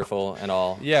lovely, wonderful, and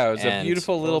all. Yeah, it was a And-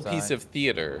 beautiful little Bullseye. piece of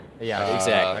theater. Yeah,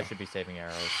 Exactly. I should be saving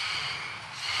arrows.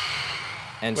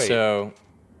 And Wait. so,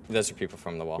 those are people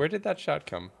from the wall. Where did that shot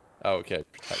come? Oh, okay.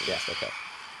 Yes, okay.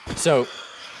 So,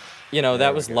 you know,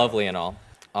 that was lovely and all.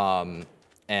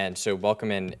 And so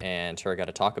Welcomin and her got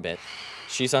to talk a bit.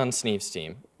 She's on Sneeve's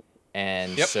team.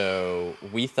 And Yep. so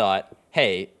we thought,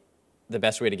 hey, the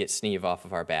best way to get Sneeve off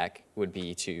of our back would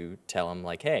be to tell him,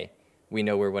 like, hey, we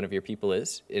know where one of your people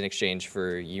is. In exchange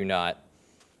for you not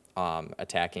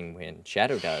attacking when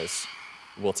Shadow does,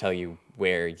 we'll tell you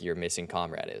where your missing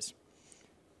comrade is.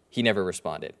 He never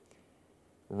responded.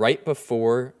 Right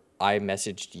before I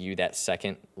messaged you that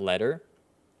second letter,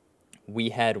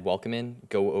 we had Welcomin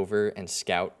go over and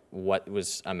scout what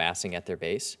was amassing at their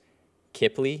base.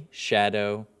 Kipley,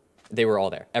 Shadow, they were all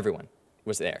there. Everyone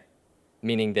was there,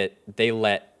 meaning that they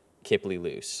let Kipley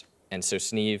loose. And so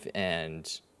Sneeve and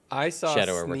Shadow are working together. I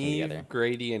saw Sneeve,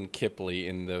 Grady, and Kipley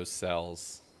in those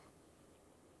cells.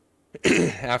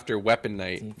 After Weapon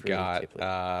Knight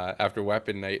after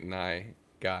Weapon Knight and I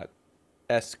got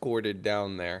escorted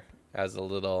down there as a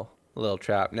little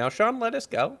trap. Now Sean let us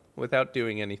go without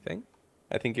doing anything.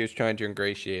 I think he was trying to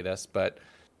ingratiate us, but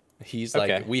he's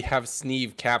like, we have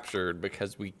Sneeve captured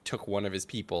because we took one of his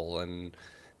people, and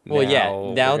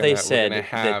now they said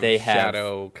that they have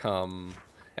Shadow come,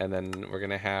 and then we're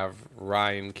gonna have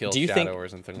Ryan kill Shadow or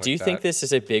something like that. Do you think this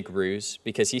is a big ruse?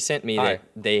 Because he sent me that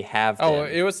they have them. Oh,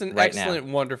 it was an excellent,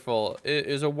 wonderful. It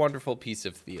is a wonderful piece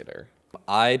of theater.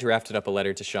 I drafted up a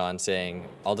letter to Sean saying,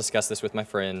 I'll discuss this with my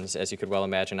friends. As you could well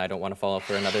imagine, I don't want to fall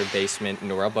for another basement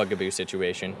nor a bugaboo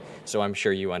situation, so I'm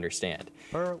sure you understand.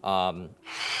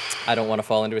 I don't want to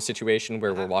fall into a situation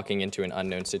where we're walking into an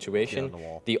unknown situation.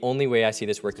 The only way I see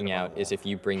this working out is if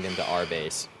you bring them to our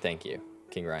base. Thank you,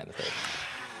 King Ryan III.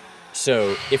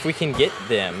 So if we can get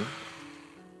them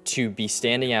to be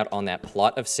standing out on that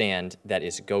plot of sand that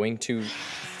is going to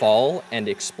fall and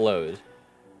explode,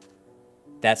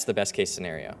 that's the best case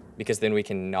scenario, because then we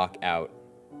can knock out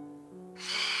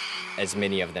as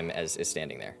many of them as is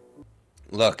standing there.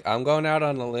 Look, I'm going out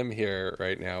on a limb here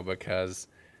right now because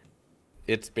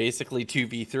it's basically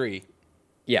 2v3.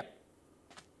 Yeah.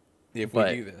 If we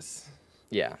do this.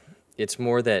 Yeah. It's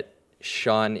more that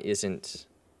Sean isn't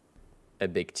a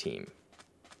big team.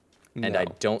 And I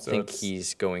don't think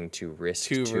he's going to risk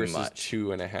too much.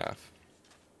 2.5.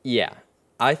 Yeah.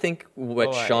 I think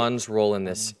what Sean's role in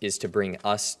this is to bring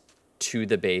us to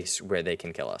the base where they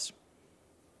can kill us.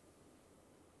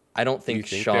 I don't think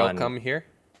Sean... they'll come here?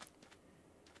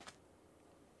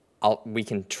 We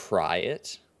can try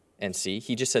it and see.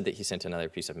 He just said that he sent another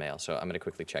piece of mail, so I'm going to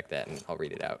quickly check that and I'll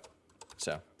read it out.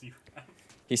 So,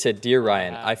 he said, "Dear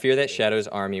Ryan, I fear that Shadow's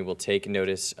army will take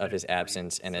notice of his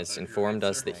absence and has informed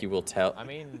us that he will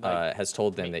has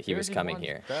told them that he was coming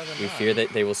here. We fear that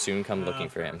they will soon come looking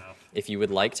for him. If you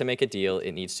would like to make a deal,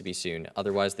 it needs to be soon.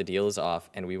 Otherwise, the deal is off,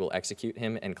 and we will execute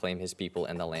him and claim his people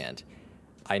and the land.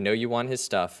 I know you want his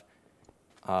stuff.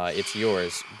 It's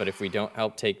yours, but if we don't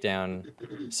help take down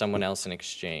someone else in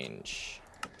exchange..."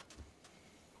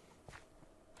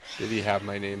 Did he have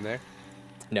my name there?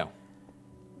 No.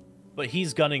 But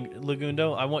he's gunning.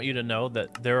 Lagundo, I want you to know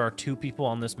that there are 2 people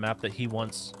on this map that he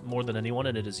wants more than anyone,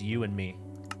 and it is you and me.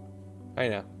 I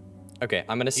know. Okay,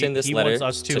 I'm going to send this letter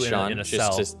to Sean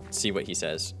just to see what he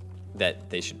says. That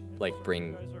they should, like,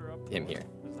 bring him here.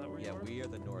 Yeah, we are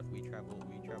the north. We travel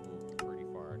pretty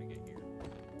far to get here.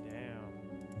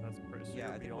 Damn. That's pretty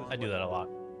Yeah, I do that a lot.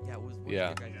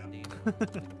 Yeah,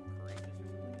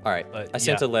 All right, I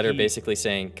sent a letter basically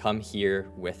saying, come here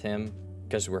with him,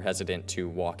 because we're hesitant to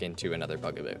walk into another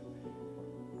bugaboo.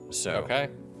 So... Okay.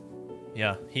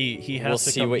 Yeah, he has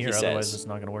to come here, otherwise it's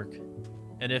not going to work.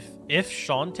 And if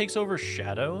Sean takes over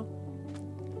Shadow,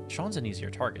 Sean's an easier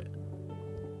target.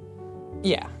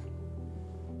 Yeah.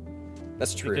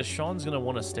 That's true. Because Sean's going to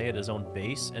want to stay at his own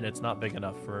base, and it's not big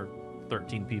enough for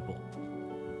 13 people.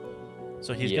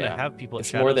 So he's going to have people at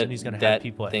Shadows, and he's going to have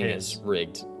people at his. That thing is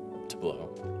rigged to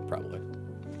blow, probably.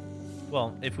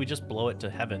 Well, if we just blow it to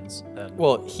heavens, then...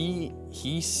 Well,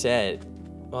 he said...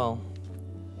 Well...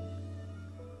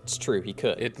 It's true, he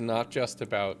could. It's not just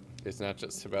about the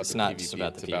PvP, it's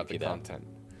about the content.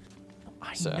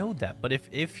 I know that, but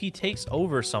if he takes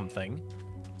over something,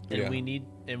 and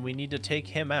we need to take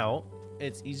him out,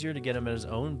 it's easier to get him at his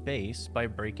own base by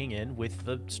breaking in with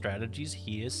the strategies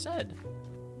he has said.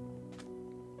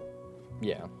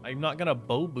 Yeah. I'm not gonna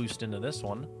bow boost into this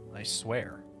one, I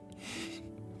swear.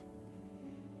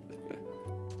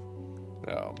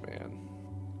 Oh man.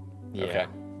 Yeah. Okay.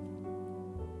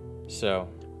 So,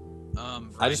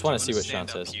 I just want to see what Sean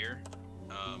says. Here,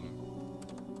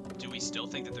 do we still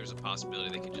think that there's a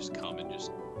possibility they could just come and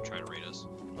just try to raid us?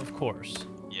 Of course.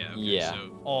 Yeah. Okay, yeah.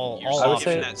 So you're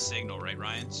giving that signal, right,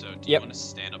 Ryan? So do you want to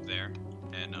stand up there,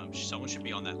 and someone should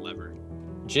be on that lever?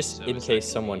 Just in case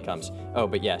someone comes. Oh,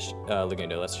 but yeah,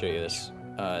 Lagundo, let's show you this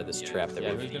this trap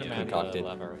that we've concocted.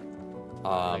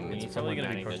 It's probably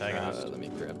gonna be protagonist. Let me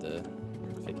grab the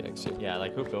pickaxe here. Yeah,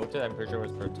 like who built it? I'm pretty sure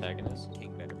it was protagonist.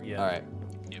 Yeah. All right.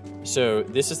 So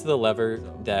this is the lever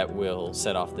that will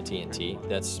set off the TNT.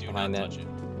 That's behind that.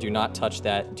 Do not touch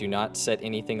that. Do not set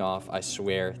anything off. I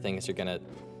swear things are gonna...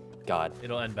 God.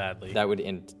 It'll end badly. That would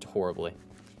end horribly.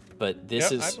 But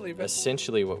this is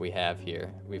essentially what we have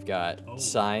here. We've got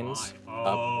signs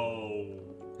up.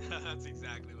 That's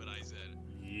exactly what I said.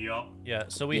 Yup. Yeah,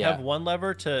 so we have one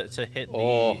lever to hit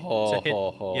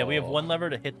the yeah, we have one lever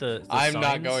to hit the I'm signs.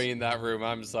 not going in that room.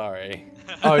 I'm sorry.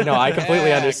 Oh no, I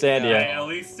completely understand you. Hey, at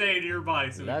least stay nearby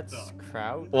so Let's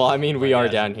crouch. Well, I mean, we are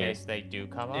down in here. case they do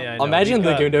come up. Yeah, I know. Imagine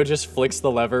Lagundo just flicks the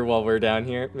lever while we're down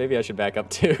here. Maybe I should back up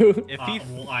too. If he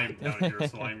well, I'm down here,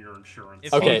 so I'm your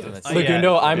insurance. Okay,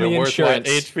 Lagundo, I'm the insurance.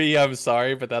 HP, I'm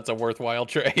sorry, but that's a worthwhile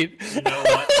trade. You know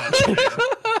what? That's fair.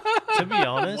 To be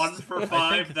honest, 1 for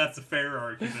 5, that's a fair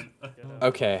argument.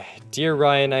 Okay, dear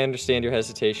Ryan, I understand your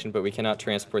hesitation, but we cannot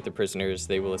transport the prisoners.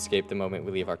 They will escape the moment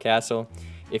we leave our castle.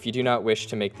 If you do not wish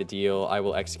to make the deal, I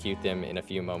will execute them in a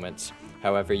few moments.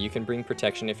 However, you can bring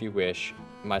protection if you wish.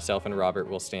 Myself and Robert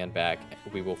will stand back.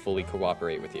 We will fully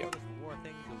cooperate with you.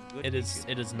 it is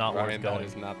not Ryan, worth going. that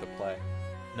is not the play.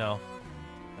 No.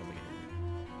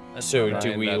 So Ryan,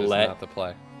 do we that is let not the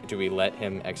play. do we let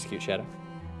him execute Shadow?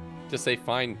 Just say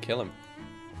fine, kill him.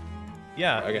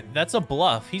 Yeah, Okay. that's a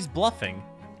bluff. He's bluffing.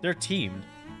 They're teamed.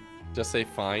 Just say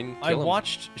fine, kill I him.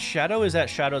 watched Shadow is at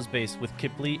Shadow's base with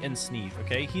Kipley and Sneeve,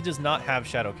 okay? He does not have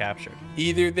Shadow captured.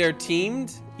 Either they're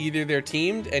teamed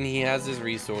and he has his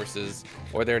resources,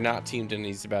 or they're not teamed and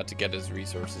he's about to get his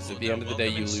resources. At the end of the day,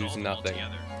 you lose nothing.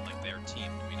 Like they're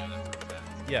teamed, we know that for a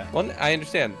fact. Yeah. Well, I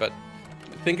understand, but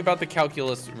think about the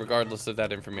calculus regardless of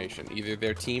that information. Either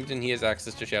they're teamed and he has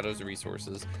access to Shadow's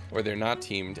resources, or they're not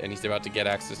teamed and he's about to get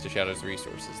access to Shadow's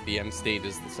resources. The end state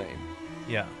is the same.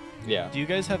 Yeah. Yeah. Do you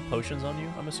guys have potions on you,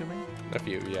 I'm assuming? A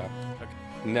few, yeah. Okay.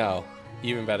 No,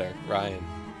 even better. Ryan,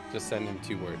 just send him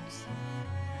 2 words.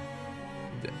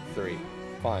 3.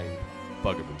 Fine.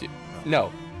 Bugaboo.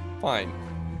 No. Fine.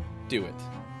 Do it.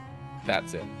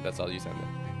 That's it. That's all you send him.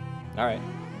 All right.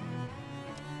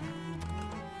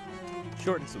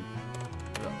 Short and sweet.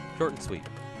 Short and sweet.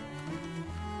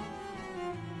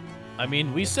 I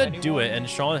mean, we said do it, and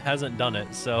Sean hasn't done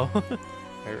it, so...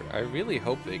 I really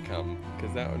hope they come,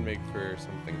 because that would make for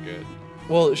something good.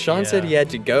 Well, Sean said he had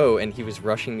to go, and he was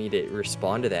rushing me to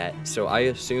respond to that. So I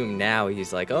assume now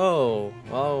he's like, oh,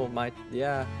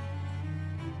 yeah.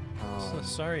 So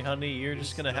sorry, honey, you're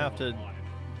just gonna have to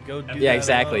go do Yeah, that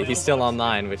exactly. alone. He's still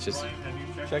online, which is...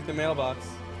 Check the mailbox.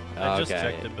 I just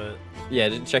checked it, but... Yeah,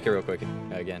 just check it real quick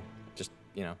again. Just,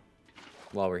 you know,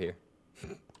 while we're here.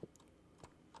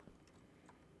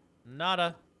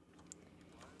 Nada.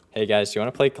 Hey guys, do you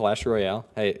want to play Clash Royale?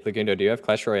 Hey, Lagundo, do you have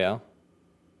Clash Royale?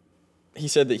 He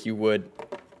said that he would.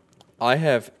 I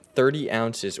have 30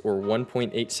 ounces or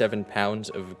 1.87 pounds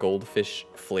of Goldfish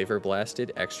Flavor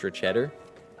Blasted extra cheddar.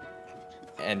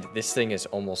 And this thing is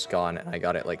almost gone, and I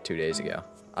got it like 2 days ago.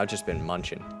 I've just been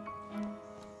munching.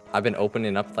 I've been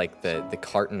opening up like the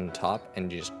carton top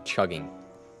and just chugging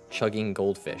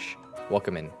Goldfish.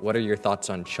 Welcome in. What are your thoughts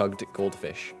on chugged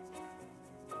Goldfish?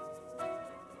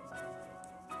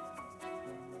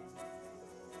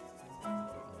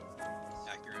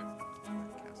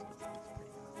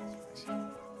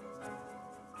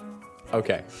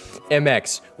 Okay.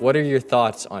 MX, what are your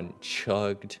thoughts on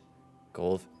chugged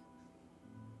gold?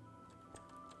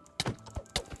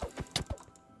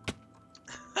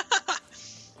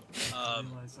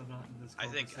 I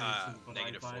think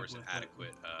 -4 is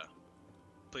adequate.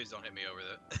 Please don't hit me over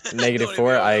that.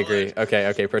 -4, I agree.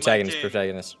 Okay,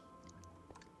 protagonist.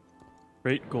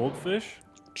 Great goldfish?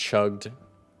 Chugged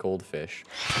goldfish.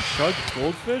 Chugged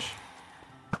goldfish?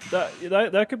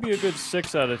 That could be a good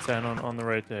 6 out of 10 on the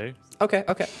right day. Okay.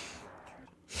 Oh,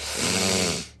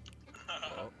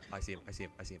 I see him.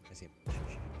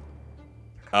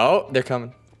 Oh, they're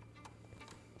coming.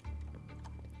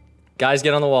 Guys,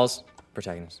 get on the walls.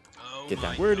 Protagonist. Get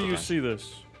down. Where do you see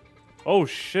this? Oh,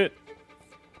 shit.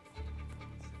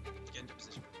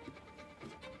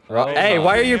 Hey,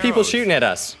 why are your people shooting at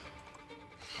us?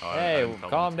 Hey,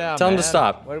 calm down, Tell them man. to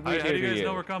stop. What did we do How do to you guys you?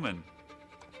 know we're coming?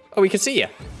 Oh, we can see you.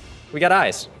 We got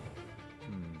eyes.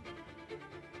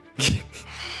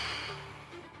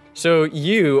 So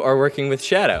you are working with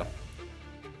Shadow.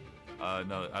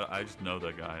 No, I just know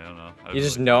that guy. I don't know. You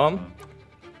just know him?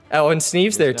 Oh, and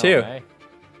Sneeve's there too.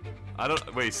 I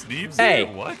don't. Wait, Sneeve's Hey.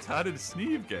 here? What? How did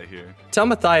Sneeve get here? Tell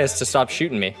Matthias to stop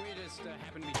shooting me.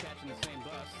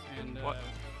 What?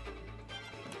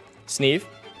 Sneeve?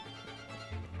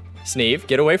 Sneeve,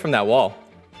 get away from that wall.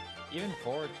 Even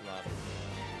Forge left.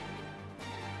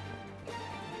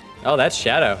 Oh, that's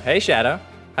Shadow. Hey, Shadow.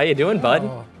 How you doing, bud?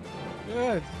 Oh,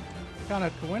 good. Kind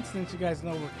of coincidence you guys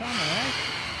know we're coming,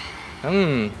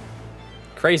 right?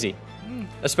 Crazy.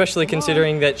 Especially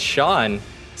considering that Sean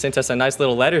sent us a nice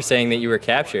little letter saying that you were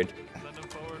captured. Send him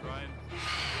forward, Ryan.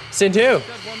 Send who? Said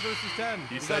 1 versus 10.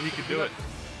 He said he could do it.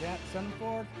 Yeah, send him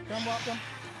forward. Come welcome.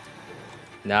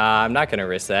 Nah, I'm not gonna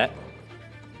risk that.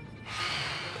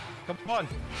 Come on.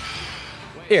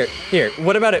 Here.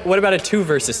 What about it? What about a 2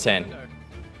 versus 10?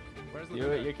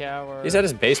 You coward. He's at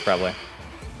his base probably.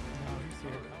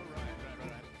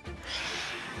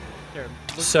 Here,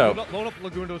 So. Load up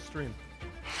Lagundo's stream.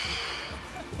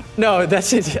 No,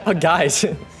 that's it. Oh, guys.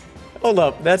 Hold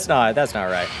up. That's not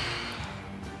right.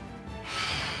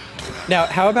 Now,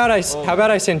 how about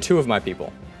I send 2 of my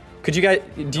people? Could you guys?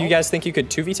 Do you guys think you could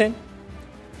 2v10?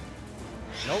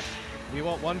 Nope. We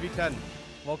want 1v10.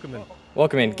 Welcome in.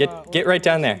 Welcome in. Get right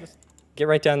down there. Get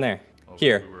right down there.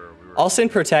 Here. I'll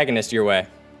send protagonist your way.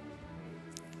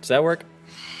 Does that work?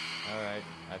 All right.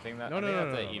 I think that. No.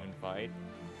 That's an even fight.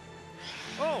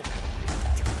 Oh.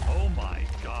 Oh my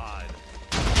god.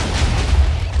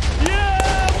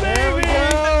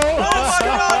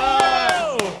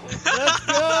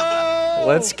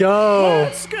 Let's go.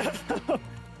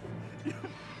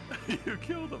 You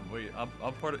killed him. Wait,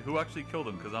 I'm part of. Who actually killed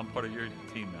him? Because I'm part of your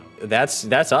team now. That's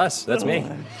us. That's me.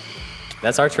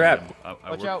 That's our trap.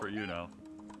 I work for you now.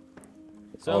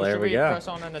 So well, there should we we go. press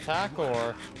on an attack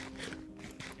or?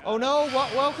 Oh no!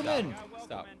 Welcome in.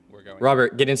 Stop. We're going.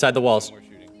 Robert, get inside the walls. We're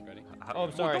shooting. Ready? Oh,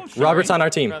 I'm sorry. Robert's on our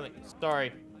team.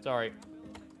 Sorry.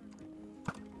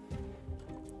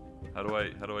 How do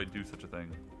I do such a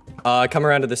thing? Come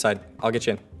around to this side. I'll get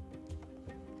you in.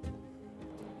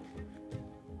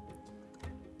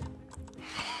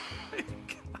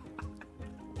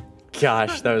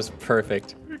 Gosh, that was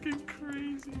perfect. Freaking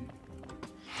crazy.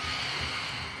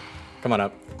 Come on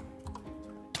up.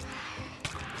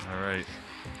 All right.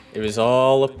 It was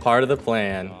all a part of the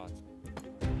plan.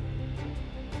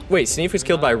 Wait, Sneef was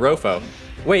killed by Rofo.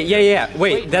 Wait, yeah.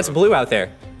 Wait, that's blue out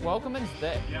there. Welcome in's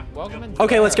there. Yeah. Welcome in's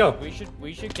Okay, there. let's go.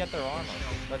 We should get their armor.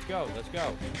 Let's go.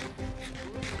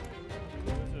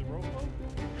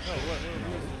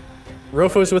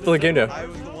 Rofo's with the Lagundo. I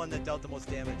was the one that dealt the most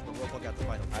damage, but Rofo got the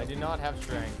final. I do not have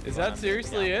strength. Is that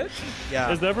seriously it?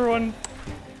 Yeah. Is everyone?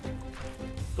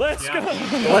 Let's go.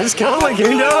 Let's go,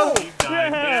 Lagundo.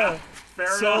 Yeah. Fair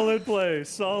Solid play.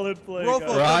 Rofo, guys.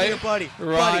 come here, buddy.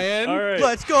 Ryan. All right.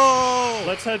 Let's go.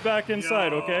 Let's head back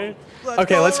inside, okay?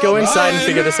 Okay, let's go inside and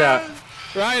figure this out.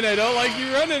 Ryan, I don't like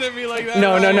you running at me like that.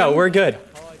 No, Ryan. we're good.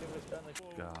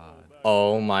 God.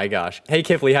 Oh my gosh. Hey,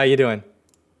 Kifley, how you doing?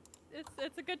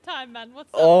 It's a good time, man.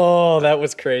 What's up? Oh, that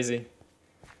was crazy.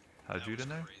 How'd you get in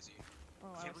there? Oh,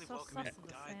 I was so sus of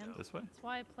this, man. This way? That's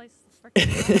why I placed the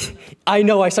freaking I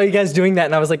know, I saw you guys doing that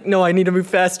and I was like, no, I need to move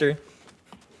faster.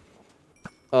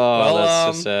 Oh, Well,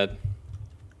 that's so sad.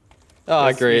 Oh,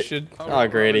 Yes, we great. should- Oh,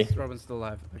 Grady. Robin's still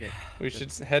alive. Okay. We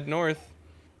should head north.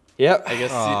 Yep. I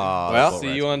guess. Well,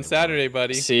 see you on Saturday,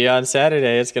 buddy. See you on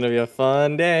Saturday. It's going to be a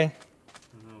fun day.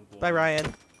 Bye,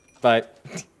 Ryan. Bye.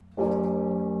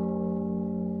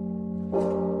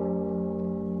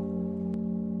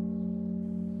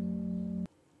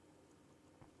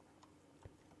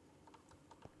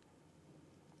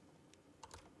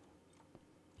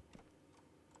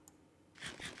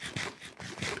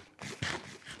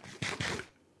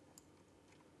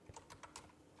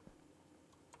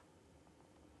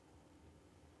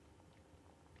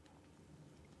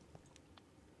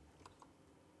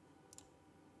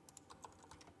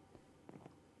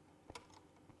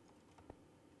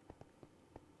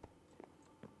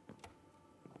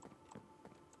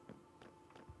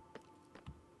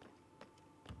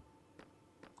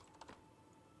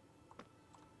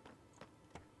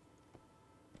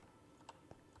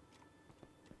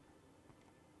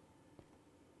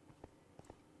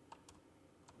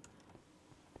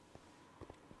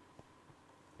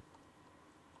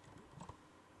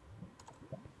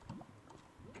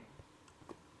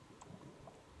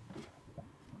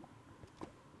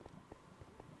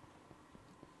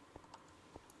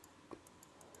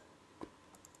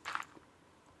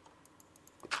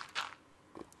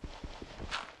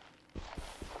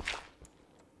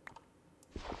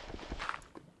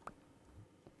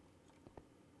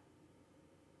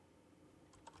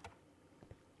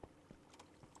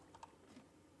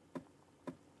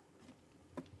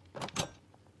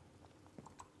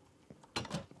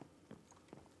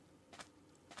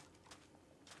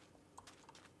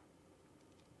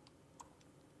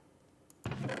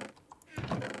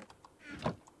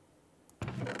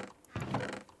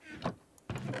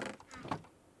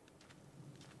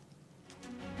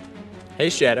 Hey,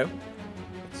 Shadow.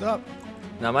 What's up?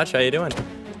 Not much. How you doing?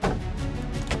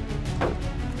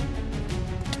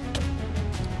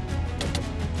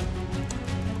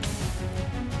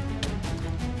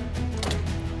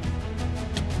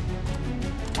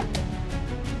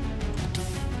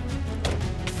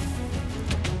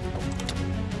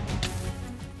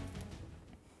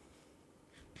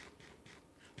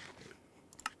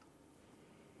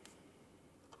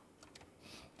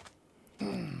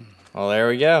 Well, there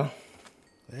we go.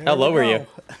 How low were you?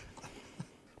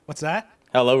 What's that?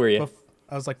 How low were you?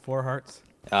 I was like 4 hearts.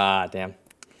 Ah, damn.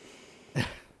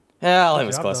 Yeah, it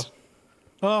was job, close. Though.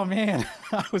 Oh man,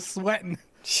 I was sweating.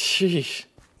 Sheesh.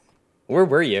 Where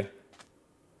were you?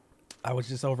 I was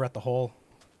just over at the hole.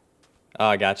 Oh,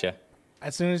 I gotcha.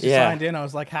 As soon as you signed in, I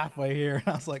was like halfway here, and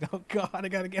I was like, oh god, I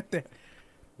gotta get there.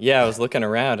 Yeah, I was looking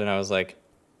around, and I was like,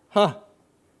 huh.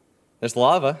 There's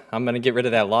lava. I'm gonna get rid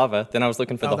of that lava. Then I was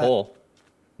looking for the hole.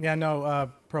 Yeah,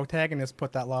 no, protagonist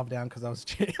put that lava down because I was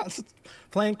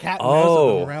playing cat and mouse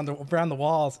with him around the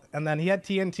walls, and then he had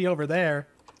TNT over there,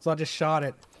 so I just shot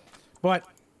it. But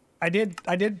I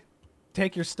did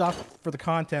take your stuff for the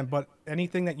content, but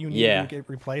anything that you need to get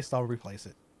replaced, I'll replace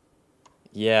it.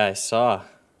 Yeah, I saw.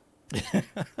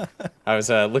 I was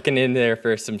looking in there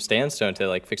for some sandstone to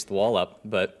like fix the wall up,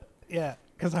 but yeah,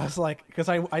 because I was like,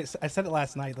 I said it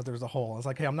last night that there was a hole. I was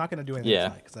like, hey, I'm not gonna do anything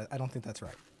tonight because I don't think that's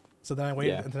right. So then I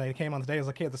waited until I came on today. I was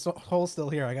like, hey, the hole's still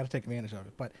here. I got to take advantage of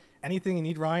it. But anything you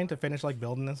need, Ryan, to finish like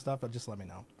building and stuff, just let me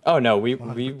know. Oh no, we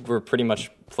were pretty much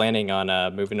planning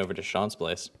on moving over to Sean's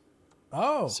place.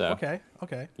 Oh, so,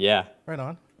 okay. Yeah. Right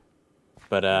on.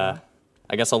 But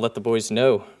I guess I'll let the boys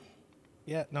know.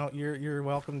 Yeah, no, you're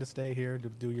welcome to stay here to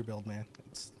do your build, man.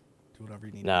 Do whatever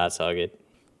you need. Nah, it's all good.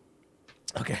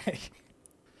 Okay.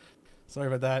 Sorry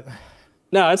about that.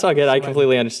 No, it's all good. I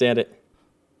completely understand it.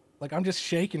 Like, I'm just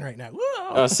shaking right now.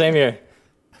 Whoa! Oh, same here.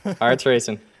 Heart's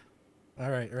racing. All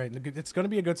right. It's going to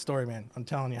be a good story, man. I'm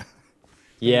telling you.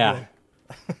 Yeah.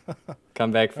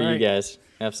 Come back for you guys.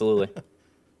 Absolutely.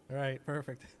 All right,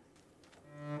 perfect.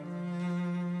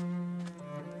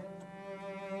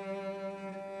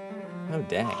 Oh,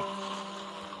 dang.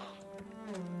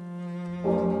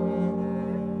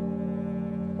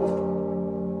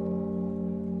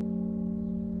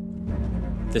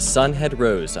 The sun had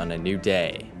rose on a new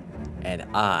day, and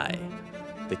I,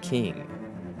 the king,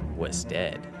 was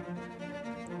dead.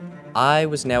 I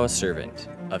was now a servant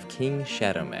of King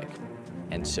Shadowmech,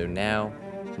 and so now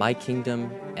my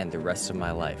kingdom and the rest of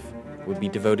my life would be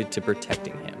devoted to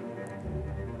protecting him.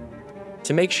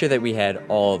 To make sure that we had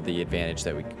all the advantage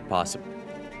that we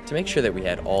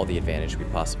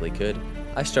possibly could,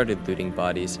 I started looting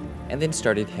bodies and then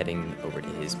started heading over to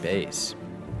his base.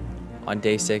 On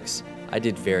day 6, I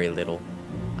did very little.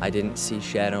 I didn't see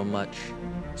Shadow much,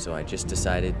 so I just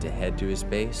decided to head to his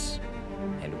base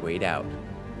and wait out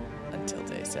until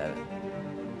day 7.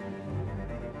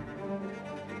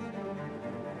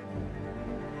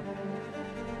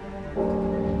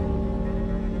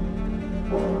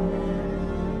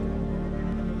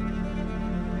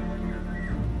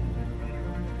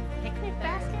 Picnic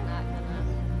basket? Not gonna.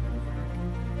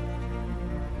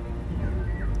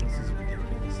 This is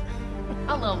ridiculous.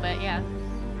 A little bit, yeah.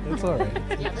 It's all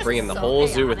right. Bringing the whole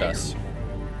zoo with us.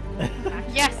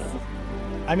 Yes.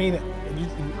 I mean,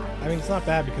 it's not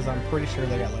bad because I'm pretty sure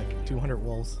they got like 200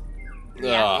 wolves.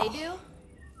 Yeah, they do.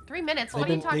 3 minutes. What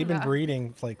are you talking They've been about?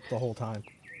 breeding like the whole time.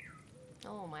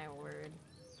 Oh my word.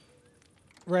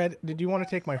 Red, did you want to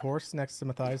take my horse next to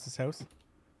Matthias' house?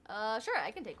 Sure,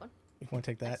 I can take one. You want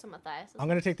to take that? Next to Matthias' I'm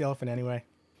gonna take the elephant anyway.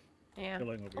 Yeah.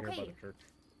 Okay.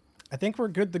 I think we're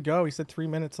good to go. He said 3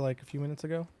 minutes like a few minutes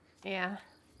ago. Yeah.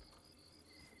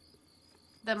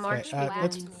 The march.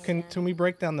 Okay, can we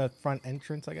break down the front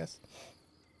entrance, I guess?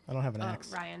 I don't have an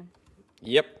axe. Ryan.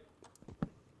 Yep.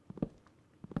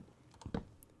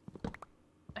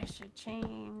 I should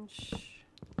change.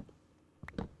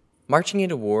 Marching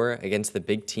into war against the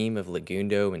big team of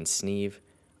Lagundo and Sneeve,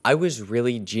 I was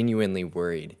really genuinely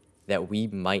worried that we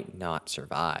might not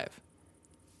survive.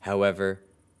 However,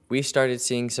 we started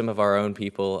seeing some of our own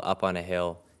people up on a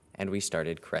hill, and we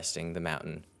started cresting the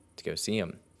mountain to go see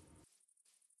them.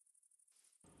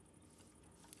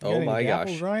 Oh my gosh.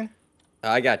 Apples, Ryan?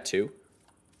 I got 2.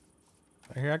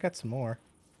 Here, I got some more.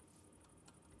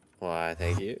 Why,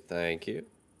 thank you. Thank you.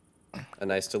 A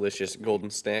nice, delicious golden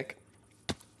snack.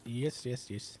 Yes.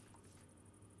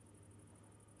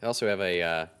 I also have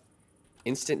a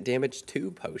instant damage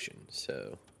 2 potion,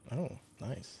 so... Oh,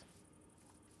 nice.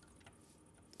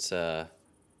 It's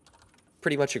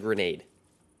pretty much a grenade.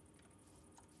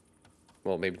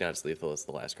 Well, maybe not as lethal as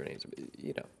the last grenades, but,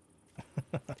 you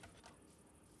know.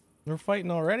 We're fighting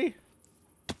already?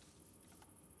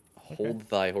 Hold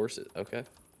thy horses. Okay.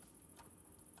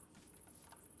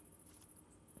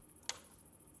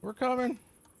 We're coming.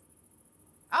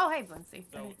 Oh, hey, Blincy.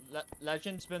 So,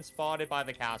 Legend's been spotted by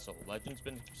the castle. Oh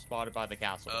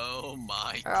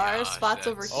my god. There are spots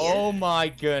over here. Oh my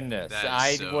goodness.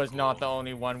 I so was cool. not the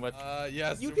only one with...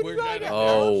 Yes, we're gonna...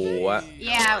 Oh, what?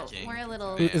 Yeah, we're a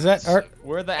little... Is that our...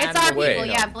 We're the It's our people,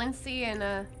 yeah. Blincy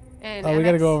and, And Oh, we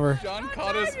gotta go over. Sean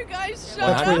caught us. You guys shut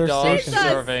That's where they're dogs stationed.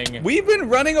 serving. We've been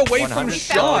running away from 100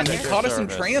 Sean. He service. caught us in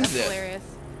That's transit. hilarious.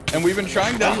 And we've been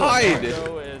trying to hide.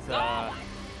 Joe is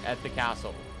at the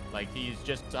castle. Like he's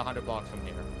just 100 blocks from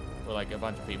here. With like a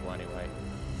bunch of people anyway.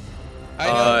 I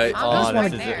know. I'll go this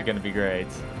right is there. gonna be great.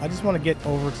 I just want to get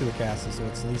over to the castle so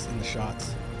it's at least in the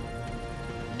shots.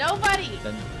 Nobody.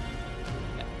 Then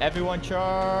everyone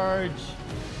charge.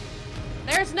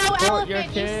 There's no Support your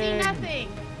elephant. You see king. nothing.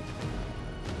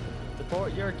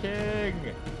 Support your king.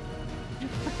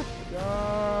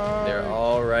 They're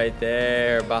all right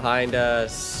there behind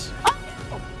us.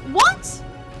 What?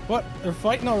 What? They're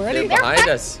fighting already? They're behind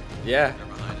us. Yeah. They're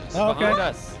behind us. Oh, okay. Behind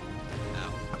us.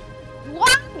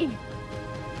 Why?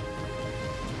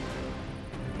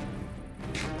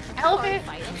 Elephant.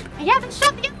 Yeah, they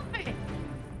shot the elephant.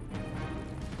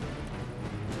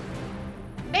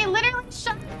 They literally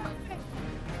shot the elephant.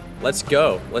 Let's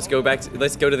go. Let's go back.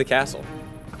 Let's go to the castle.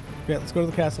 Okay, let's go to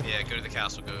the castle. Yeah, go to the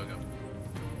castle. Go, go, go.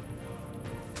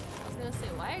 I was gonna say,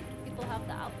 why do people have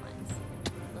the outlines?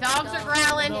 Dogs are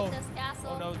growling. Get this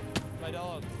castle. Oh no, my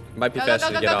dogs. Might be Go, faster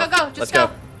go, to go, get go, off. go, go. Let's Just go.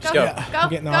 go. Just Go. go. Yeah, Go, I'm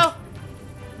getting go. off.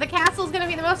 The castle's gonna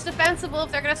be the most defensible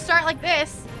if they're gonna start like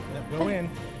this. Yep, go in.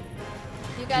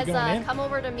 You guys going in? come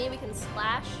over to me. We can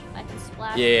splash. I can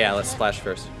splash. Yeah, let's splash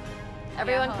first.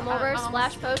 Everyone Yeah, come hold on, over. almost.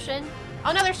 Splash potion.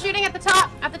 Oh no, they're shooting at the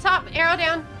top. At the top. Arrow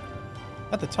down.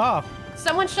 At the top.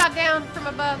 Someone shot down from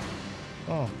above.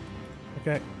 Oh.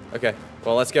 Okay. Okay.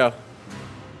 Well, let's go.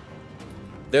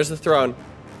 There's the throne.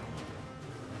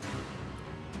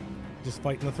 Just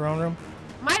fight in the throne room.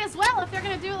 Might as well if they're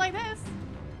gonna do it like this.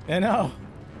 I know.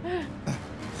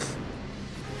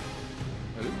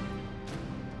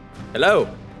 Hello.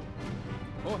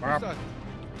 Oh, who's that?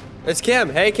 It's Kim.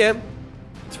 Hey, Kim.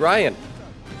 It's Ryan.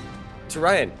 It's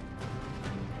Ryan.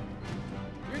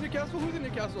 You're in the castle? Who's in the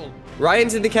castle?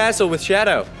 Ryan's in the castle with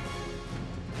Shadow.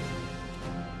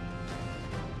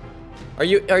 Are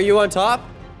you on top?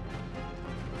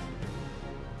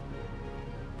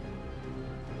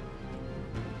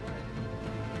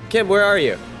 Kim, where are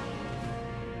you?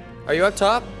 Are you up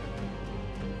top?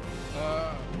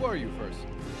 Who are you first?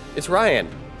 It's Ryan.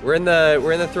 We're in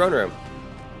the throne room.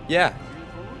 Yeah.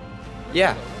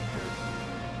 Yeah.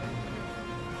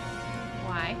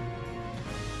 Why?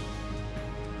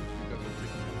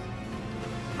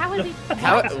 How would we?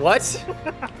 How? What?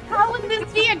 How would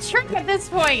this be a trick at this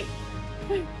point?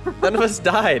 None of us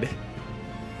died.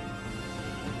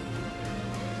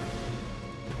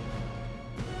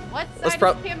 What Let's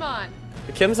side is Kim on?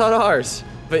 Kim's on ours.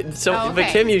 But Oh, but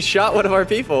okay. Kim, you shot one of our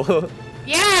people.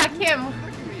 Yeah, Kim.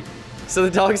 So the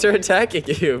dogs are attacking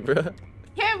you, bro.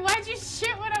 Kim, why'd you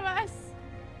shoot one of us?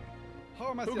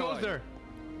 How am I Who still goes alive? there?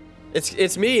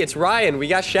 It's me. It's Ryan. We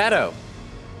got Shadow.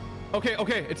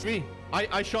 Okay, it's me.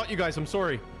 I shot you guys. I'm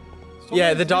sorry.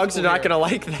 Yeah, the dogs are not gonna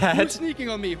like Who's that. sneaking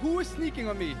on me? Who is sneaking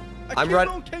on me? I I'm killed run-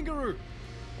 my own kangaroo.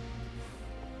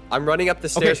 I'm running up the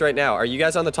stairs right now. Are you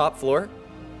guys on the top floor?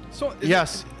 So,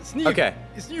 Yes. Sneeve. Okay.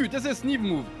 It's you. This is Sneeve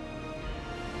move.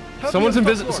 Help Someone's me on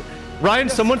top invisible. floor. Ryan,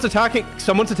 Yes.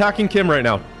 someone's attacking Kim right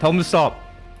now. Tell him to stop.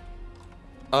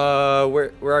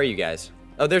 Where are you guys?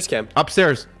 Oh, there's Kim.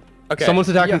 Upstairs. Okay. Someone's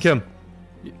attacking Yes. Kim.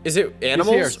 Is it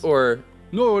animals here. or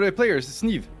No, the players. It's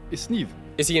Sneeve. It's Sneeve.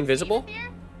 is he invisible?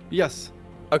 Yes.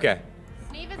 Okay.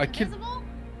 Sneeve is I killed- invisible?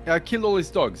 I killed all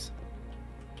his dogs.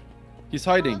 He's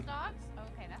hiding. Those dogs?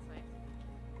 Okay, that's nice.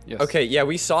 Yes. Okay. Yeah,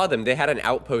 we saw them. They had an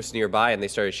outpost nearby, and they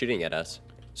started shooting at us.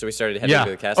 So we started heading Yeah.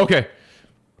 to the castle. Okay.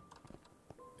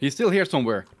 He's still here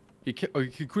somewhere. He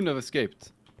couldn't have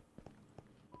escaped.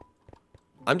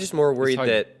 I'm just more worried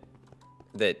hiding.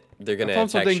 that they're gonna found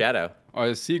attack something- Shadow. Oh,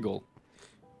 a seagull.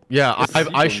 Yeah, It's I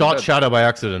seagull shot dead. Shadow by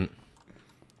accident.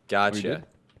 Gotcha. did?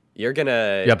 You're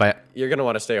gonna you're gonna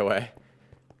want to stay away.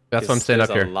 That's why I'm 'Cause staying up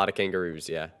there's here. a lot of kangaroos.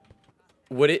 Yeah.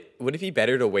 Would it be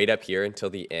better to wait up here until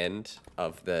the end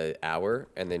of the hour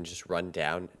and then just run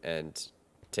down and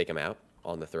take him out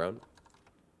on the throne?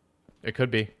 It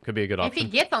could be a good If he option.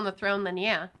 gets on the throne, then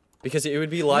yeah. Because it would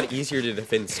be a lot easier to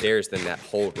defend stairs than that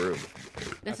whole room.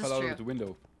 This I is fell out true. of the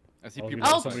window. I see Oh, people.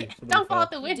 Oh, outside. don't fall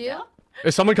out the window.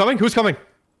 Is someone coming? Who's coming?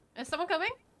 Is someone coming?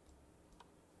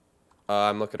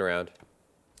 I'm looking around.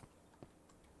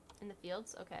 In the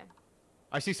fields. Okay.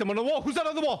 I see someone on the wall. Who's that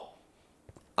on the wall?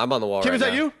 I'm on the wall Kim, right is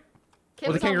that now. you? Kim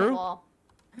the was on the kangaroo? wall.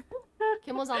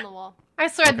 Kim was on the wall. I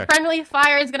swear, Okay. friendly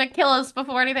fire is gonna kill us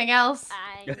before anything else.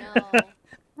 I know.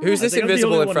 Who's this think I'm the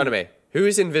invisible only in one front of me? Who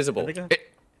is invisible?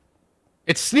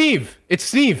 It's Sneeve. It's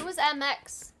Sneeve. Who's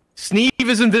MX? Sneeve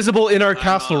is invisible in our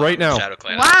castle right now. Shadow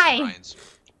Clan. Why? Ryan's.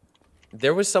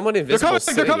 There was someone They're invisible. coming.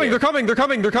 They're sitting coming. here. They're coming. They're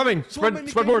coming. They're coming. So many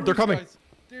Spread board. They're kangaroos, coming.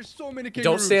 guys. There's so many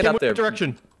Don't stand Kim, up there. what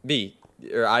direction? B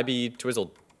or IB Twizzled.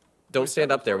 Don't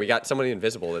stand up there. We got somebody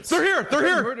invisible. That's. They're here. They're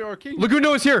here.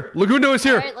 Lagundo is here. Lagundo is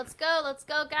here. All right, let's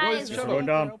go, guys. Going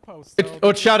down.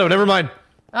 It's Shadow. Never mind.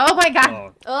 Oh my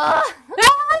god. Oh,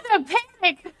 the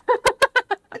panic.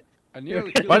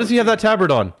 Why does he have that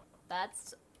tabard on?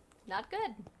 That's not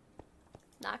good.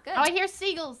 Not good. Oh, I hear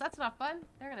seagulls. That's not fun.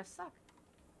 They're gonna suck.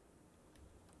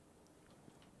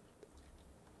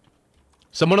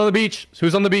 Someone on the beach.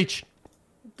 Who's on the beach?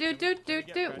 Do.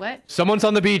 What? Someone's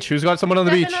on the beach. Who's got someone on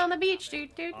the beach? Nothing on the beach. Do.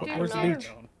 Where's the beach?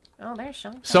 Oh, there's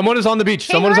Sean. Someone is on the beach.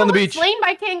 Someone is on the beach. Slain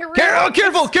by kangaroo.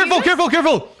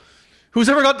 Careful! Who's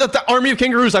ever got the army of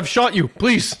kangaroos? I've shot you.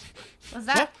 Please. What's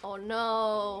that? Oh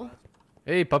no.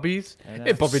 Hey, puppies.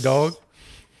 Hey, puppy dog.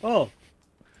 Oh.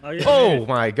 Oh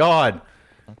my God.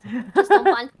 Just don't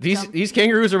punch. These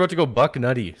kangaroos are about to go buck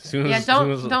nutty.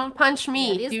 Don't punch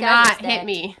me. Yeah, Do guys not are hit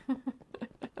me.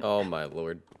 Oh my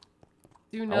lord.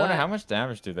 Do I not. wonder how much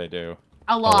damage do they do?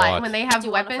 A lot when they have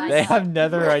weapons. They have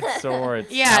netherite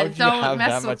swords. Yeah, How'd you don't have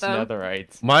mess that with much them.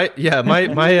 netherite?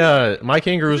 My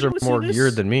kangaroos are more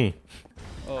geared than me.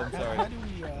 Oh, I'm sorry.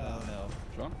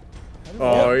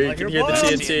 Oh, you can hear the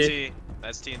TNT.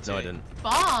 That's TNT. No, I didn't.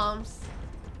 Bombs.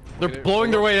 They're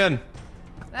blowing their way in.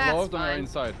 That's All of them are fine.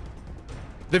 inside.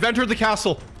 They've entered the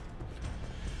castle.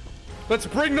 Let's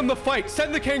bring them the fight.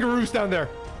 Send the kangaroos down there.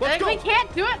 Let's go. We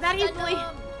can't do it that easily.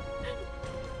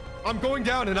 I'm going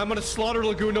down and I'm gonna slaughter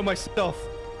Lagundo myself.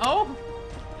 Oh.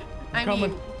 I coming.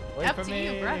 mean, up to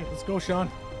you, bro. Let's go, Sean.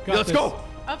 Yeah, let's go.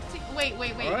 Up to wait. All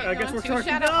right, You're I guess going we're too,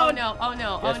 charging Shadow. down. Oh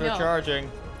no. Guess we're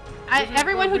charging.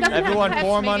 Everyone who doesn't Everyone have pets,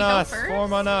 form maybe on go us. first.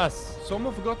 Form on us.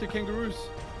 Someone forgot the kangaroos.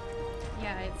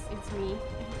 Yeah, it's me,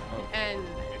 and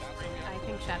I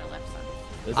think Shadow left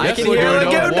some. I can hear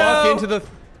Lagundo.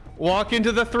 Walk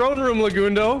into the throne room,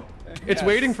 Lagundo. It's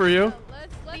waiting for you.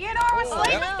 Theodore was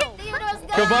slain.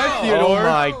 Goodbye, Theodore. Oh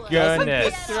my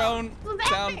goodness.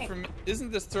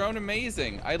 Isn't this throne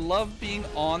amazing? I love being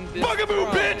on this Bugaboo,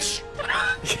 throne. bitch!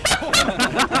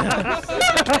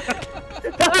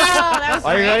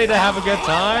 Are you ready to have a good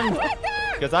time?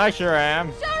 Because I sure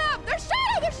am. Shut up! There's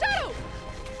Shadow!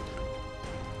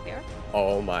 Here.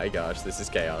 Oh my gosh, this is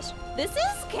chaos. This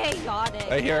is chaotic.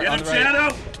 I hear it Get on him, the right.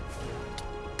 Shadow!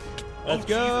 Let's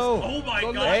go. Oh my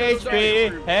god. Hey,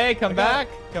 HP. Hey, come back.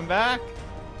 Come back.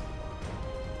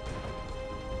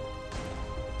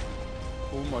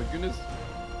 Oh my goodness.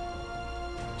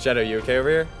 Shadow, you okay over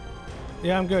here?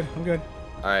 Yeah, I'm good.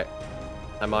 All right,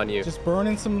 I'm on you. Just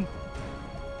burning some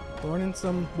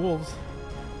wolves.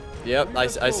 Yep, I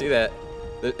see that.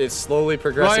 It's slowly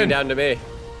progressing Ryan. down to me.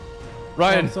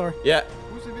 Ryan. Oh, I'm sorry. Yeah.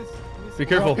 Be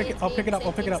careful. I'll pick it up.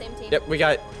 I'll pick it up. Yep, we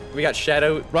got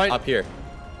Shadow Right. up here.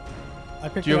 I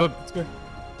picked Do you it have up. It's good.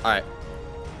 All right.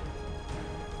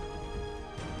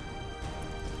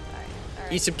 All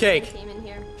right. Eat some cake. Team in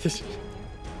here.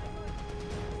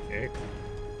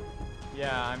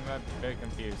 Yeah, I'm a bit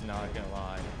confused, not gonna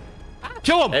lie.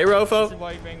 Kill him. Hey, Rofo. This is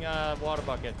wiping water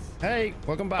buckets. Hey,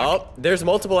 welcome back. Oh, there's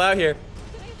multiple out here.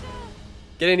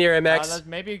 Get in here, MX. Let's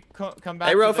maybe come back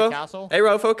Hey, to the Rofo. castle. Hey,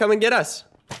 Rofo, come and get us.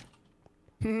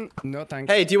 No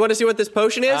thanks. Hey, do you want to see what this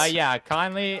potion is? Yeah,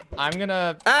 kindly. I'm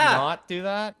gonna not do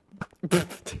that. No,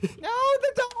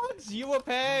 the dogs. You will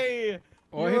pay.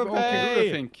 Oh, I You hit will one kangaroo, I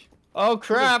pay. think. Oh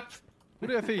crap! Who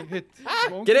did I hit?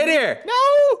 Get in here.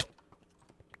 No!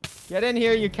 Get in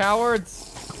here, you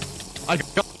cowards! I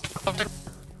got.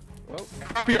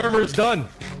 Copy armor's done.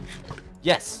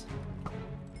 Yes.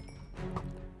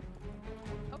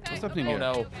 Okay. What's happening Oh here?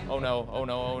 no! Oh no! Oh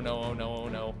no! Oh no! Oh no! Oh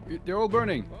no! They're all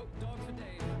burning.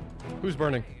 Who's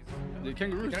burning? The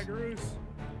kangaroos.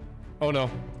 Oh no.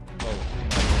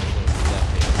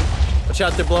 Watch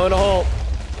out, they're blowing a hole.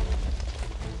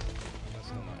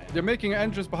 They're making an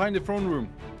entrance behind the throne room.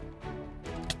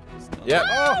 Yep.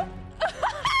 Oh!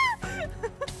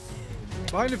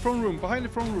 Behind the throne room. Behind the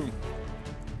throne room.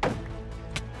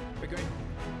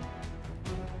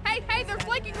 Hey, they're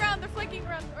flanking around.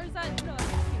 Or is that no?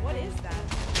 What is that?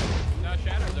 No,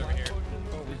 Shadow's over here.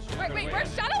 Wait,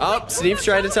 where's Shadow? Oh, Steve's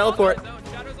trying to teleport.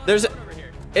 There's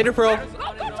Interpearl.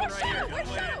 Where's Shadow? Where's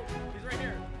Shadow? He's right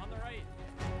here, on the right.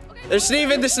 Okay, There's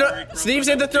Steve in the Steve's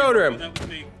in the throne room. That was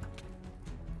me.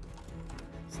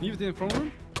 Sneeve's in the throne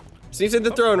room? Steve's in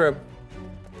the throne room.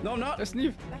 No, not. That's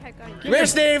Sneeve. What the heck are you? Come here,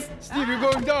 Steve. Steve, you're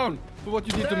going down for what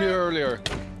you did to me earlier.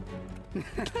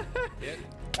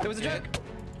 There was a joke.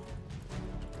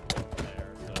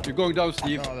 You're going down,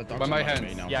 Steve, Oh, the dog's by my on me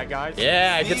hands. now. Yeah, guys.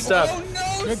 Yeah, good stuff.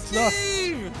 no, Good stuff.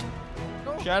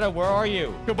 Shadow, where are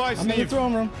you? Goodbye, I'm in the Steve.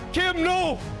 throne room. Kim,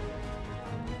 no.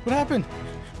 What happened?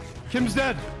 Kim's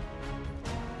dead.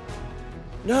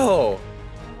 No.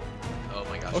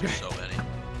 gosh, Okay. there's so many.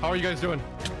 How are you guys doing?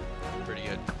 Pretty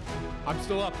good. I'm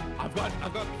still up. I've got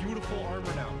beautiful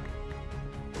armor now.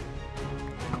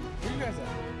 Where you guys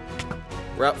at?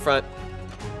 We're up front.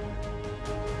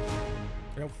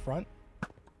 You're up front?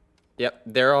 Yep,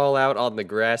 they're all out on the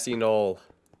grassy knoll.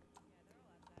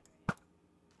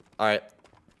 All right,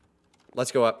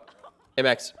 let's go up.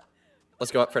 MX,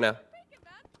 let's go up for now.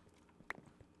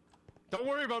 Don't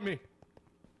worry about me.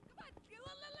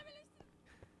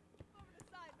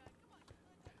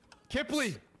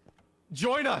 Kipley,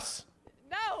 join us.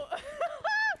 No!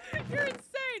 You're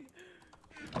insane!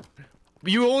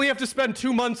 You only have to spend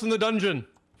 2 months in the dungeon.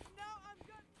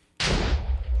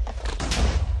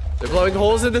 They're blowing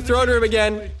holes in the throne room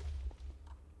again.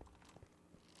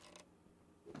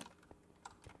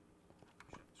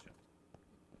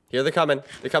 Here they're coming.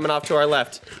 They're coming off to our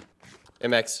left.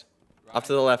 MX, off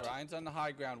to the left. Ryan's on the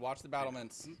high ground. Watch the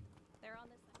battlements. They're on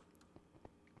this side.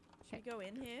 Should I go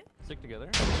in here? Stick together.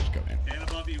 Just go in. Dan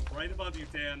above you, right above you,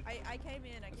 Dan. I came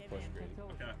in, Okay.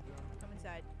 Come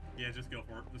inside. Yeah, just go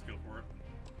for it. Just go for it.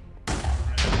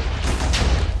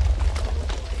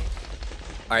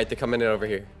 All right, they're coming in over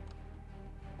here.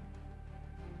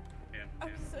 I'm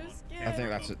so scared. I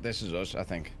think this is us. I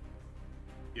think.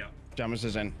 Yeah. Jammers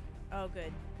is in. Oh,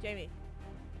 good. Jamie.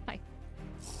 Hi.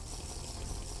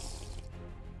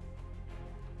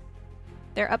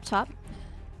 They're up top.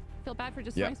 Feel bad for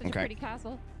destroying such a pretty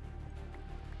castle.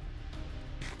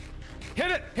 Hit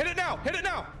it! Hit it now! Hit it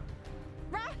now!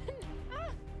 Run!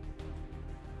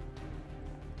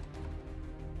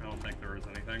 I don't think there is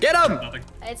anything. Get him! Nothing.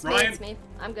 It's Ryan. me, it's me.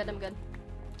 I'm good, I'm good.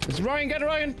 It's Ryan. Get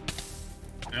Ryan.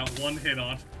 Now one hit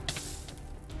on.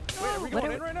 Wait, are we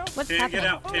going in right now? What's Can't happening? get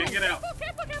out. Can't get out.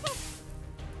 Careful, careful!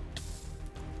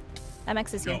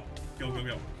 MX is here. Go. You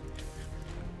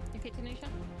okay, Tanisha?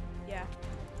 Yeah.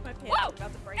 My pants Whoa! are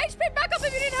about to break. HP, back up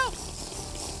if you need help!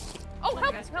 Oh,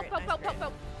 help! Nice Help, crit, help, nice help, crit. help,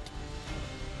 help!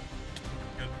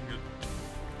 Good, good.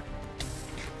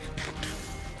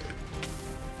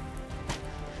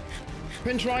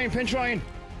 Pinch Ryan. Pinch Ryan.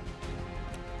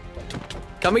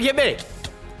 Come and get me.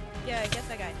 Yeah, get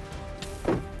that guy.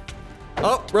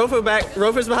 Oh, Rofo back.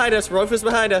 Rofo's behind us. Rofo's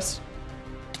behind us.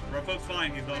 Rofo's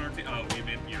fine. He's on our team. Oh, he's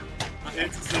in here.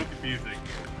 It's so confusing.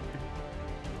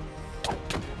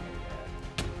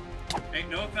 Hey,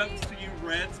 no offense to you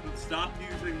Reds, but stop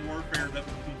using warfare that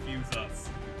will confuse us.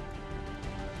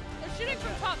 They're shooting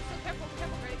from top, so careful,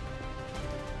 Greg.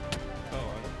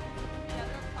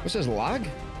 What's this lag?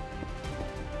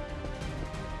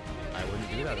 I wouldn't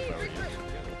do that if I were you.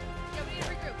 Yeah, we need to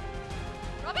regroup.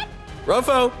 Robin?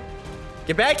 Rofo,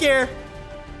 get back here.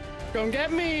 Go and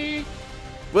get me.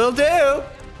 Will do. I'm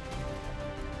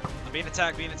being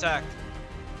attacked, being attacked.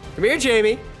 Come here,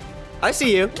 Jamie. I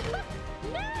see you.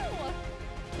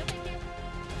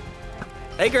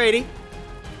 Hey, Grady.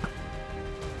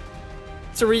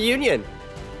 It's a reunion.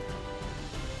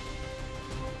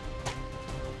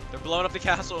 They're blowing up the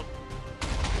castle.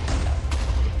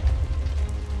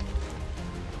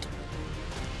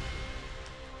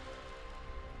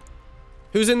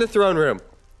 Who's in the throne room?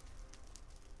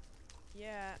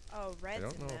 Yeah. Oh, Red's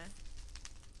don't in know there.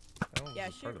 Yeah,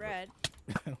 shoot Red.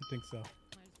 I don't think so.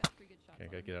 Okay,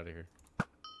 gotta get out of here.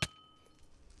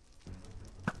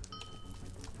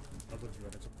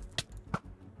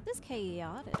 This is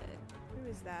chaotic. Who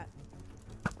is that?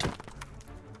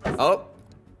 Oh.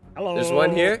 Hello. There's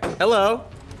one here. Hello.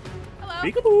 Hello.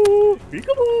 Peekaboo!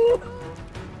 Peekaboo!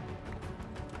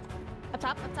 Up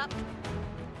top, up top.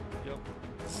 Yep.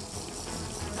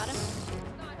 Got him.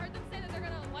 No, I heard them say that they're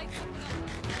gonna light something up.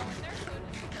 They're good.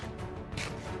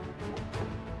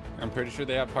 I'm pretty sure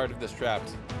they have part of this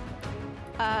trapped.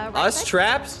 Right Us side?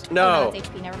 traps? Oh, No. it's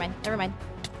HP. Never mind. Never mind.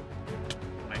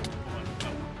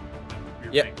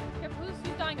 Yep. Who's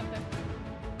dying up there?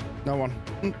 No one.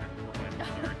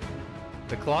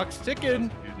 The clock's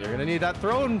ticking. You're gonna need that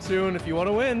throne soon if you want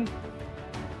to win.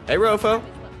 Hey, Rofo.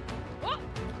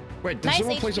 Wait, did Nice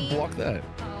someone place a HP. block there?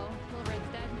 Oh, Little Red's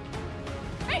dead.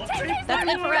 Hey, take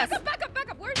That's it for us. Back up!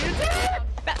 Where's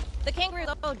The kangaroo.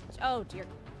 Oh dear.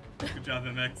 Good job,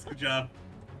 MX. Good job.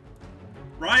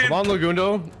 Ryan! Come on,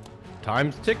 Lagundo.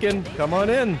 Time's ticking. Come on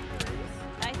in.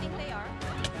 I think they are.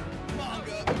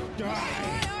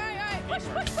 Alright, push!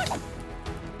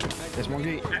 This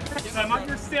monkey. I'm on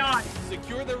your side.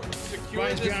 Secure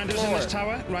Ryan's this behind us floor. in this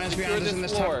tower. Ryan's Secure behind us this in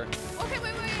this floor. tower. Okay,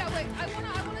 wait. I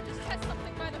wanna just test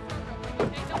something by the throne real quick.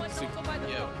 Okay, no one go by the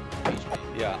throne.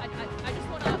 Yeah. I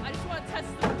just wanna test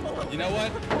the floor. You know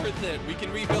what? Worth it. We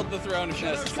can rebuild the throne if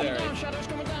necessary. Shadow's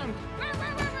coming down. Where?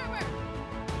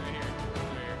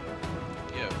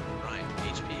 Yo, Ryan,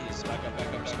 HPs. Back up.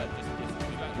 Just in case.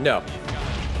 No.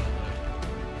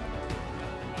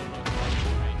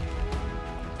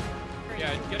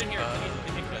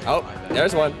 Oh,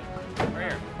 there's one.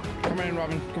 Right here. Come on in,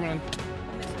 Robin. Come on in.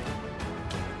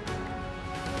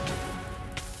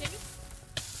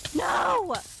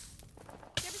 No!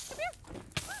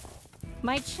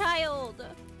 My child.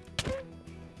 Do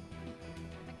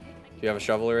you have a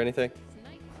shovel or anything?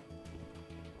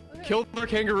 Kill their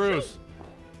kangaroos.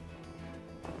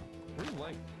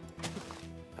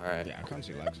 All right. Yeah, I can't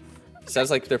see legs. Sounds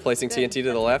like they're placing TNT to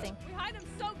the left. We hide them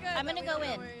so good. I'm gonna go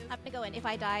in. I'm gonna go in. If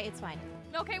I die, it's fine.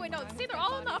 Okay, wait, no. See, they're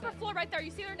all on the upper floor right there.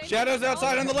 You see their names? Shadows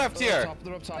outside on the left here.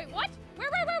 They're up top. Wait, what? Where?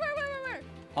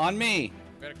 On me.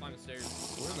 We gotta climb the stairs.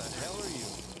 Where the hell are you?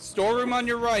 Storeroom on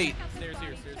your right. Stairs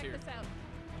here, stairs here.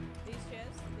 These chairs?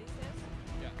 These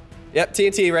chairs? Yep,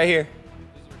 TNT right here.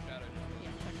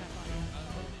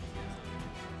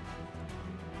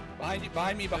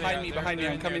 Behind me.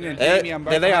 I'm coming in. There, Jamie, I'm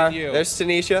there they are. behind you. There's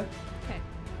Tanisha. Okay.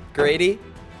 Grady.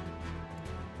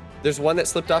 There's one that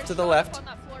slipped off to the left. On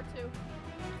that floor too.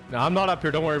 No, I'm not up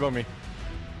here. Don't worry about me.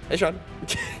 Hey, Sean.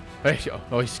 Hey,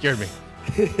 oh, he scared me.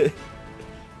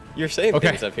 You're saying Okay.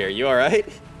 things up here. You all right?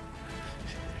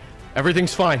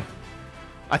 Everything's fine.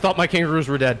 I thought my kangaroos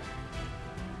were dead.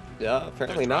 Yeah,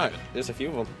 apparently not. There's a few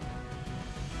of them.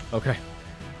 Okay.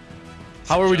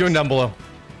 How are we doing down below?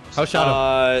 How's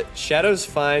Shadow? Shadow's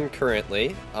fine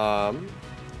currently.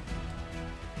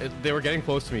 They were getting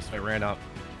close to me, so I ran up.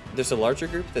 There's a larger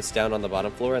group that's down on the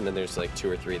bottom floor, and then there's like 2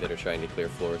 or 3 that are trying to clear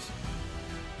floors.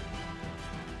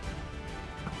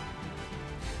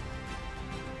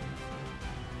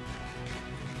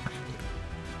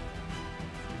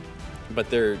 But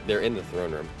they're in the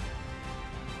throne room.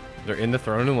 They're in the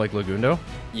throne room like Lagundo?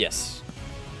 Yes.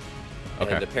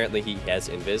 Okay. And apparently he has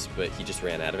invis, but he just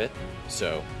ran out of it.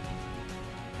 So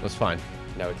that's fine.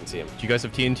 Now we can see him. Do you guys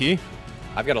have TNT?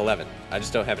 I've got 11. I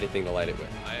just don't have anything to light it with.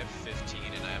 I have 15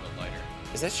 and I have a lighter.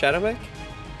 Is that Shadow Mech?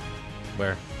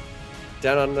 Where?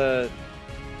 Down on the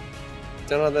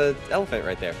elephant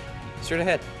right there. Straight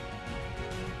ahead.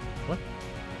 What?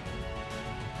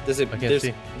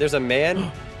 There's a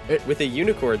man with a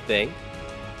unicorn thing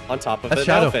on top of an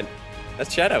Shadow. elephant.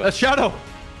 That's Shadow. That's Shadow!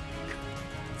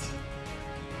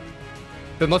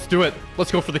 Then let's do it.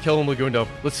 Let's go for the kill on Lagundo.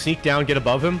 Let's sneak down, get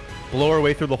above him, blow our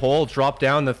way through the hole, drop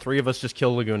down, the 3 of us just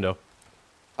kill Lagundo.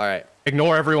 Alright.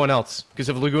 Ignore everyone else, because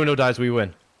if Lagundo dies, we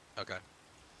win. Okay.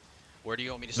 Where do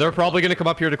you want me to They're start? probably going to come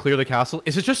up here to clear the castle.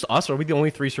 Is it just us? Are we the only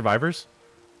 3 survivors?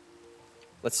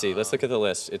 Let's see. Let's look at the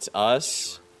list. It's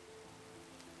us.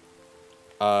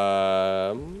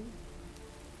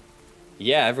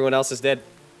 Yeah, everyone else is dead.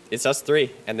 It's us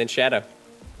 3, and then Shadow.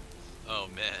 Oh,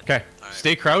 man. Okay. Right,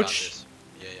 Stay crouched.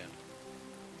 Yeah.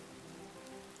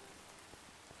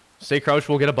 Stay crouched.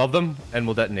 We'll get above them, and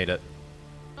we'll detonate it.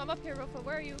 I'm up here, Rofa.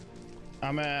 Where are you?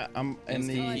 I'm in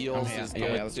the heals I'm here. is Yeah,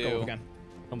 good let's too. go again.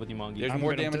 Come with you, Mongi. There's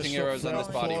more damaging arrows on this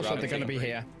body. So they're going to be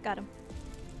here. Got him.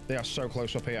 They are so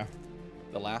close up here.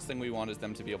 The last thing we want is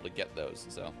them to be able to get those.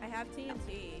 So. I have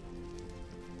TNT.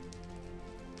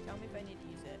 Tell me if I need to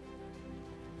use it.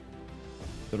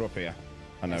 They're up here.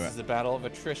 I know This it. is a battle of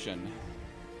attrition.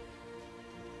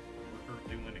 We're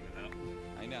currently winning without.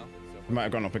 I know. They might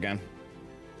have gone up again.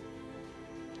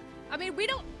 I mean, we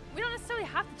don't necessarily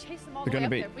have to chase them all They're the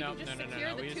way gonna up there. We can just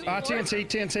secure the 2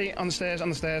 floors. TNT on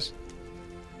the stairs.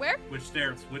 Where? Which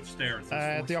stairs? Which stairs?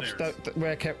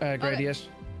 Where Grady is.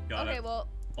 Got Okay, it. well.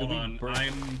 Hold on.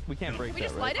 We can't break Can we that,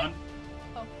 just right? light it?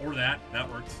 Oh. Or that. That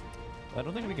works. I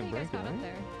don't think we can What do you break guys it, have up right?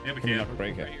 there? Yeah, we Can you can. not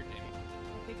break it? Right here, Jamie.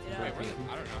 Picked it Wait, up.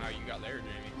 I don't know how you got there,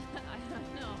 Jamie. I don't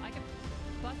know. I can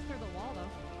bust through the wall though.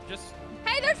 Just.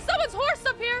 Hey, there's someone's horse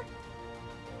up here.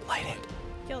 Light it.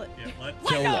 Kill it. Yeah, let's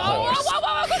Kill the Whoa, horse. whoa,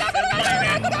 whoa, whoa, go down,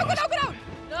 go down.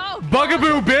 No.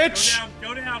 Bugaboo, bitch!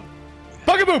 Go down.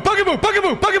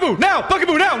 Bugaboo! Now!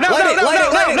 Bugaboo, now!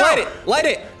 Light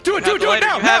it! Do it now!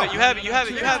 You have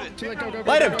it.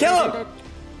 Light him! Kill him!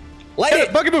 Light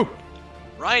it! Bugaboo!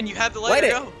 Ryan, you have the Light lighter.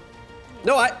 it. Go.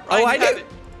 No, I Ryan, you have do. it.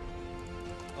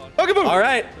 Bugaboo! All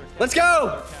right, let's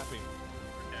go.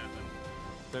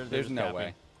 There's no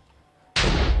way.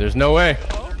 There's no way.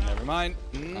 Never mind.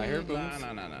 I heard booms.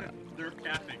 No. They're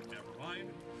capping. Never mind.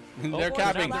 They're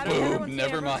capping. Boom.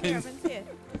 Never mind.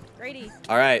 Grady,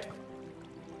 All right.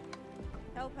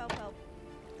 help.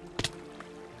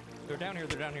 They're down here.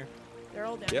 They're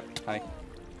all down. Yep. Hi.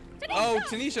 Oh,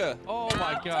 Tanisha. Oh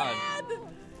my god.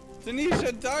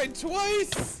 Tanisha died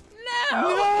twice.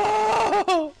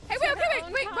 No! Hey,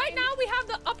 wait. Right now we have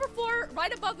the upper floor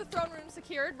right above the throne room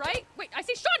secured, right? Wait, I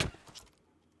see Sean!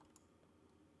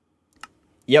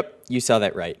 Yep, you saw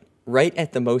that right. Right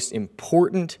at the most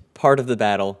important part of the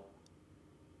battle,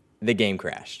 the game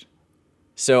crashed.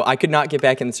 So I could not get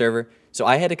back in the server, so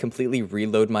I had to completely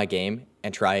reload my game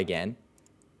and try again.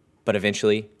 but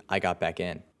eventually I got back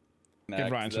in. Give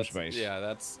Ryan some space. Yeah,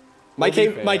 that's. My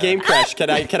game crashed. Can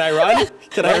I run?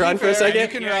 Can I run for a second? You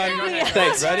can run.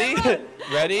 Thanks. Ready?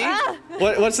 Ready?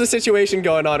 What's the situation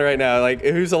going on right now? Like,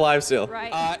 who's alive still?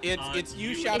 Right. It's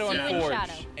you, Shadow, and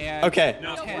Forge. And Okay.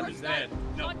 No, Ken. Forge is dead.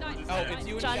 No, Oh, it's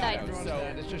you and John Shadow. died. So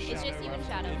It's just It's just you and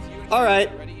Shadow. All right.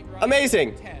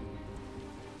 Amazing. 10,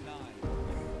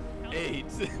 9,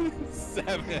 8, 7, 6,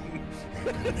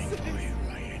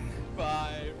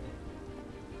 5.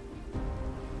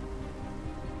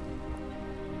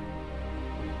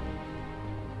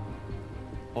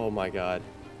 Oh my God.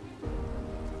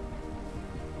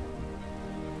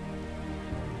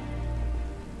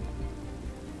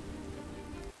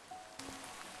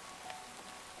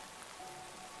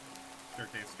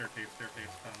 Staircase,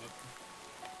 found it.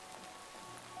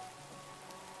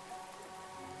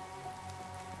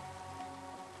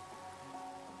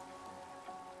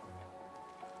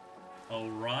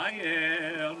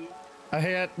 Orion! I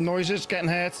hear noises getting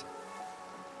hurt.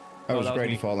 Oh, it was that was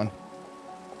Grady me. falling.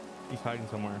 He's hiding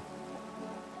somewhere.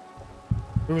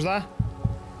 Who was that?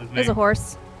 There's a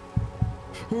horse.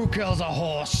 Who kills a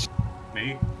horse?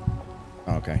 Me?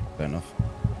 Okay, fair enough.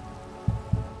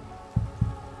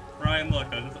 Ryan, look,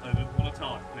 I just want to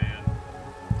talk, man.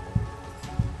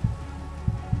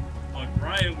 Look,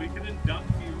 Ryan, we can induct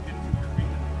you into our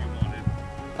kingdom if you wanted.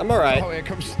 I'm all right. Oh, here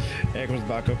comes the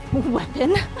backup.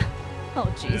 Weapon?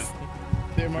 Oh, jeez.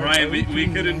 Ryan, we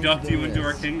could induct you into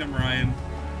our kingdom, Ryan.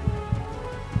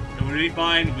 It would be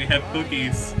fine. We have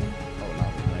cookies. Oh, no,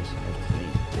 nice.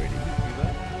 Grady.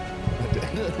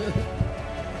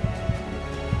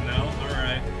 No?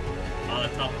 Alright.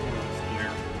 The top floor of the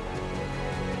square.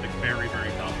 Like very,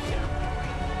 very top floor.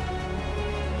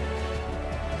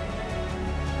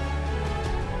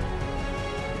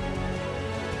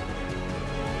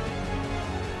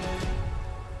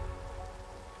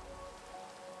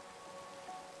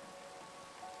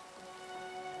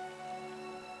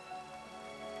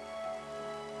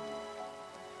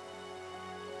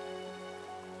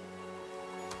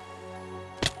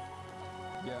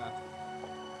 Yeah.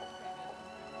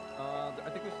 I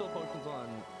think there's still potions on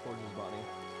Forge's body.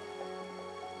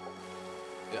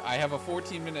 I have a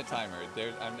 14-minute timer.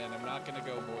 And I'm not going to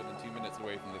go more than 2 minutes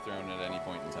away from the throne at any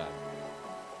point in time.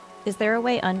 Is there a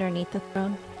way underneath the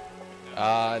throne?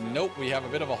 Nope. We have a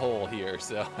bit of a hole here,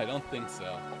 so I don't think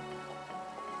so.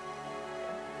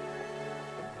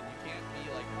 And you can't be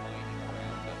like mining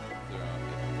around the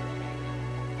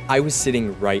throne. I was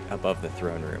sitting right above the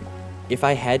throne room. If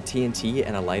I had TNT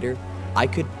and a lighter, I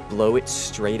could blow it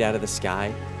straight out of the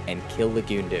sky and kill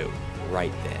Lagundo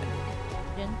right then.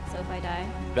 So if I die.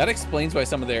 That explains why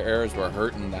some of their arrows were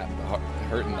hurting that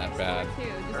bad.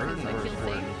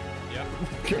 Yeah.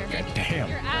 Damn.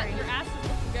 Your ass is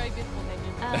looking very beautiful,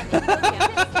 Megan.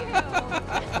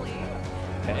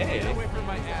 Hey. Get away from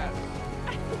my ass.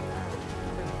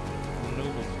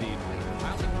 Noble speed. I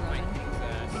only know my things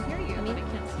I hear you, but I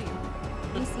can't see you.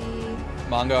 Easy.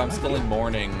 Mongo, I'm still in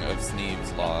mourning of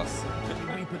Sneev's loss.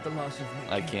 Weep at the loss of me.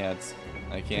 I can't.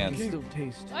 I can't.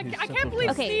 I can't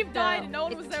believe Steve died and no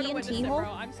one was there to witness it, bro.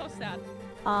 I'm so sad.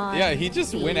 Yeah, he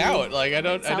just went out. Like I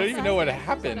don't even know what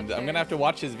happened. I'm gonna have to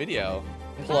watch his video.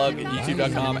 Plug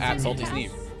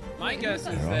youtube.com/SaltySneeve. My guess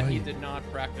is that he did not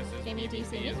practice his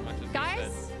PvP as much as he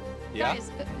Guys? said. Yeah. Guys,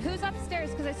 who's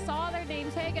upstairs? Because I saw their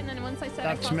name tag and then once I said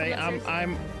That's I saw me. someone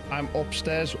upstairs. I'm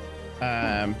upstairs.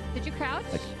 Did you crouch?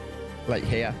 Like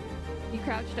here. You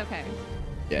crouched? Okay.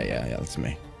 Yeah, that's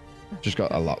me. Just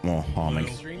got a lot more harming.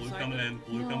 Blue coming in.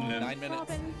 Blue coming in. 9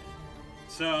 minutes.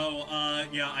 So,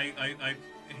 yeah, I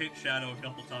hit Shadow a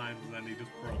couple times and then he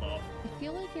just curled off. I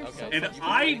feel like you're so And close.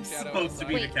 I'm supposed to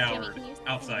be the Wait, coward. Jamie, can you stay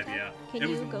Outside, there? yeah. Can It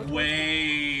you was go towards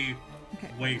way,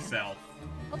 way south.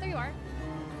 Oh, there you are.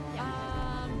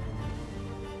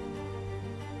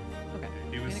 Okay.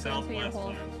 He was I'm gonna go into your southwest hole.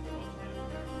 when I was supposed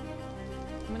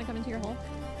to. I'm gonna come into your hole.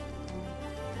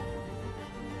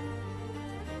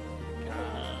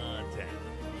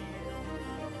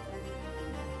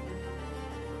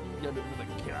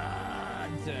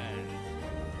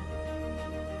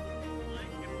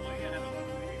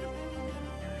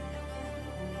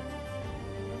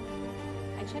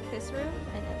 I checked this room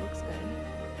and it looks good.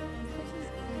 This is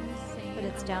insane. But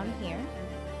it's down here.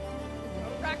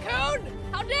 Raccoon!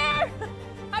 How dare!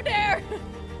 How dare!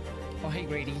 Oh, hey,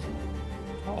 Grady.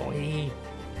 Oh, hey.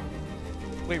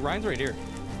 Wait, Ryan's right here.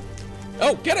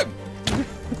 Oh, get him!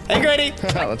 Hey, Grady!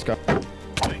 Let's go.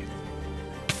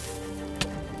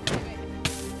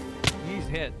 He's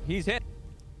hit. He's hit.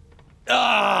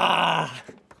 Ah!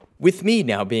 With me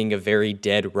now being a very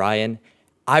dead Ryan,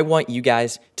 I want you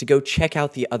guys to go check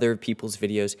out the other people's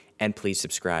videos and please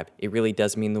subscribe. It really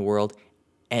does mean the world,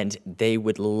 and they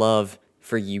would love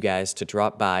for you guys to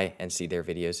drop by and see their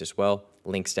videos as well.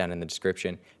 Links down in the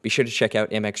description. Be sure to check out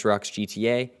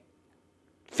MxRoxGTA.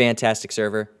 Fantastic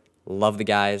server. Love the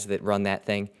guys that run that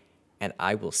thing. And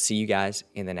I will see you guys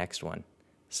in the next one.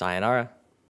 Sayonara.